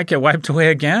not? It might get wiped away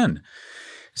again.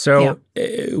 So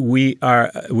we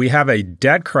have a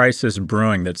debt crisis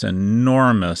brewing that's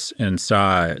enormous in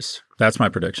size. That's my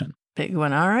prediction. Big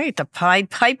one. All right. The Pied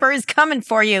Piper is coming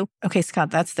for you. Okay, Scott,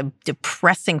 that's the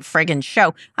depressing friggin'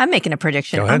 show. I'm making a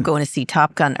prediction. Go ahead. I'm going to see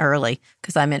Top Gun early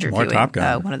because I'm interviewing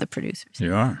one of the producers.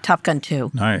 You are? Top Gun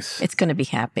 2. Nice. It's going to be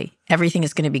happy. Everything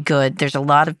is going to be good. There's a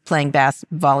lot of playing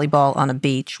volleyball on a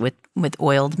beach with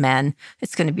oiled men.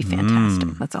 It's going to be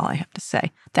fantastic. That's all I have to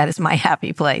say. That is my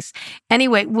happy place.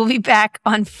 Anyway, we'll be back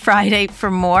on Friday for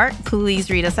more. Please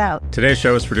read us out. Today's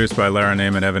show was produced by Lara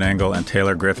Naiman, Evan Engel, and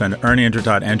Taylor Griffin. Ernie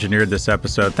Indradat engineered this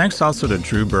episode. Thanks also to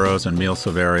Drew Burrows and Neil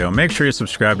Silverio. Make sure you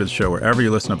subscribe to the show wherever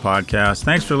you listen to podcasts.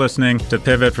 Thanks for listening to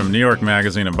Pivot from New York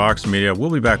Magazine and Vox Media.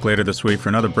 We'll be back later this week for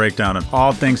another breakdown of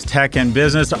all things tech and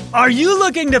business. Are you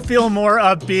looking to feel more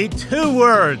upbeat? 2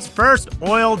 words. First,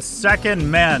 oiled. Second,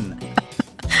 men.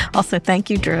 Also, thank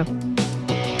you, Drew.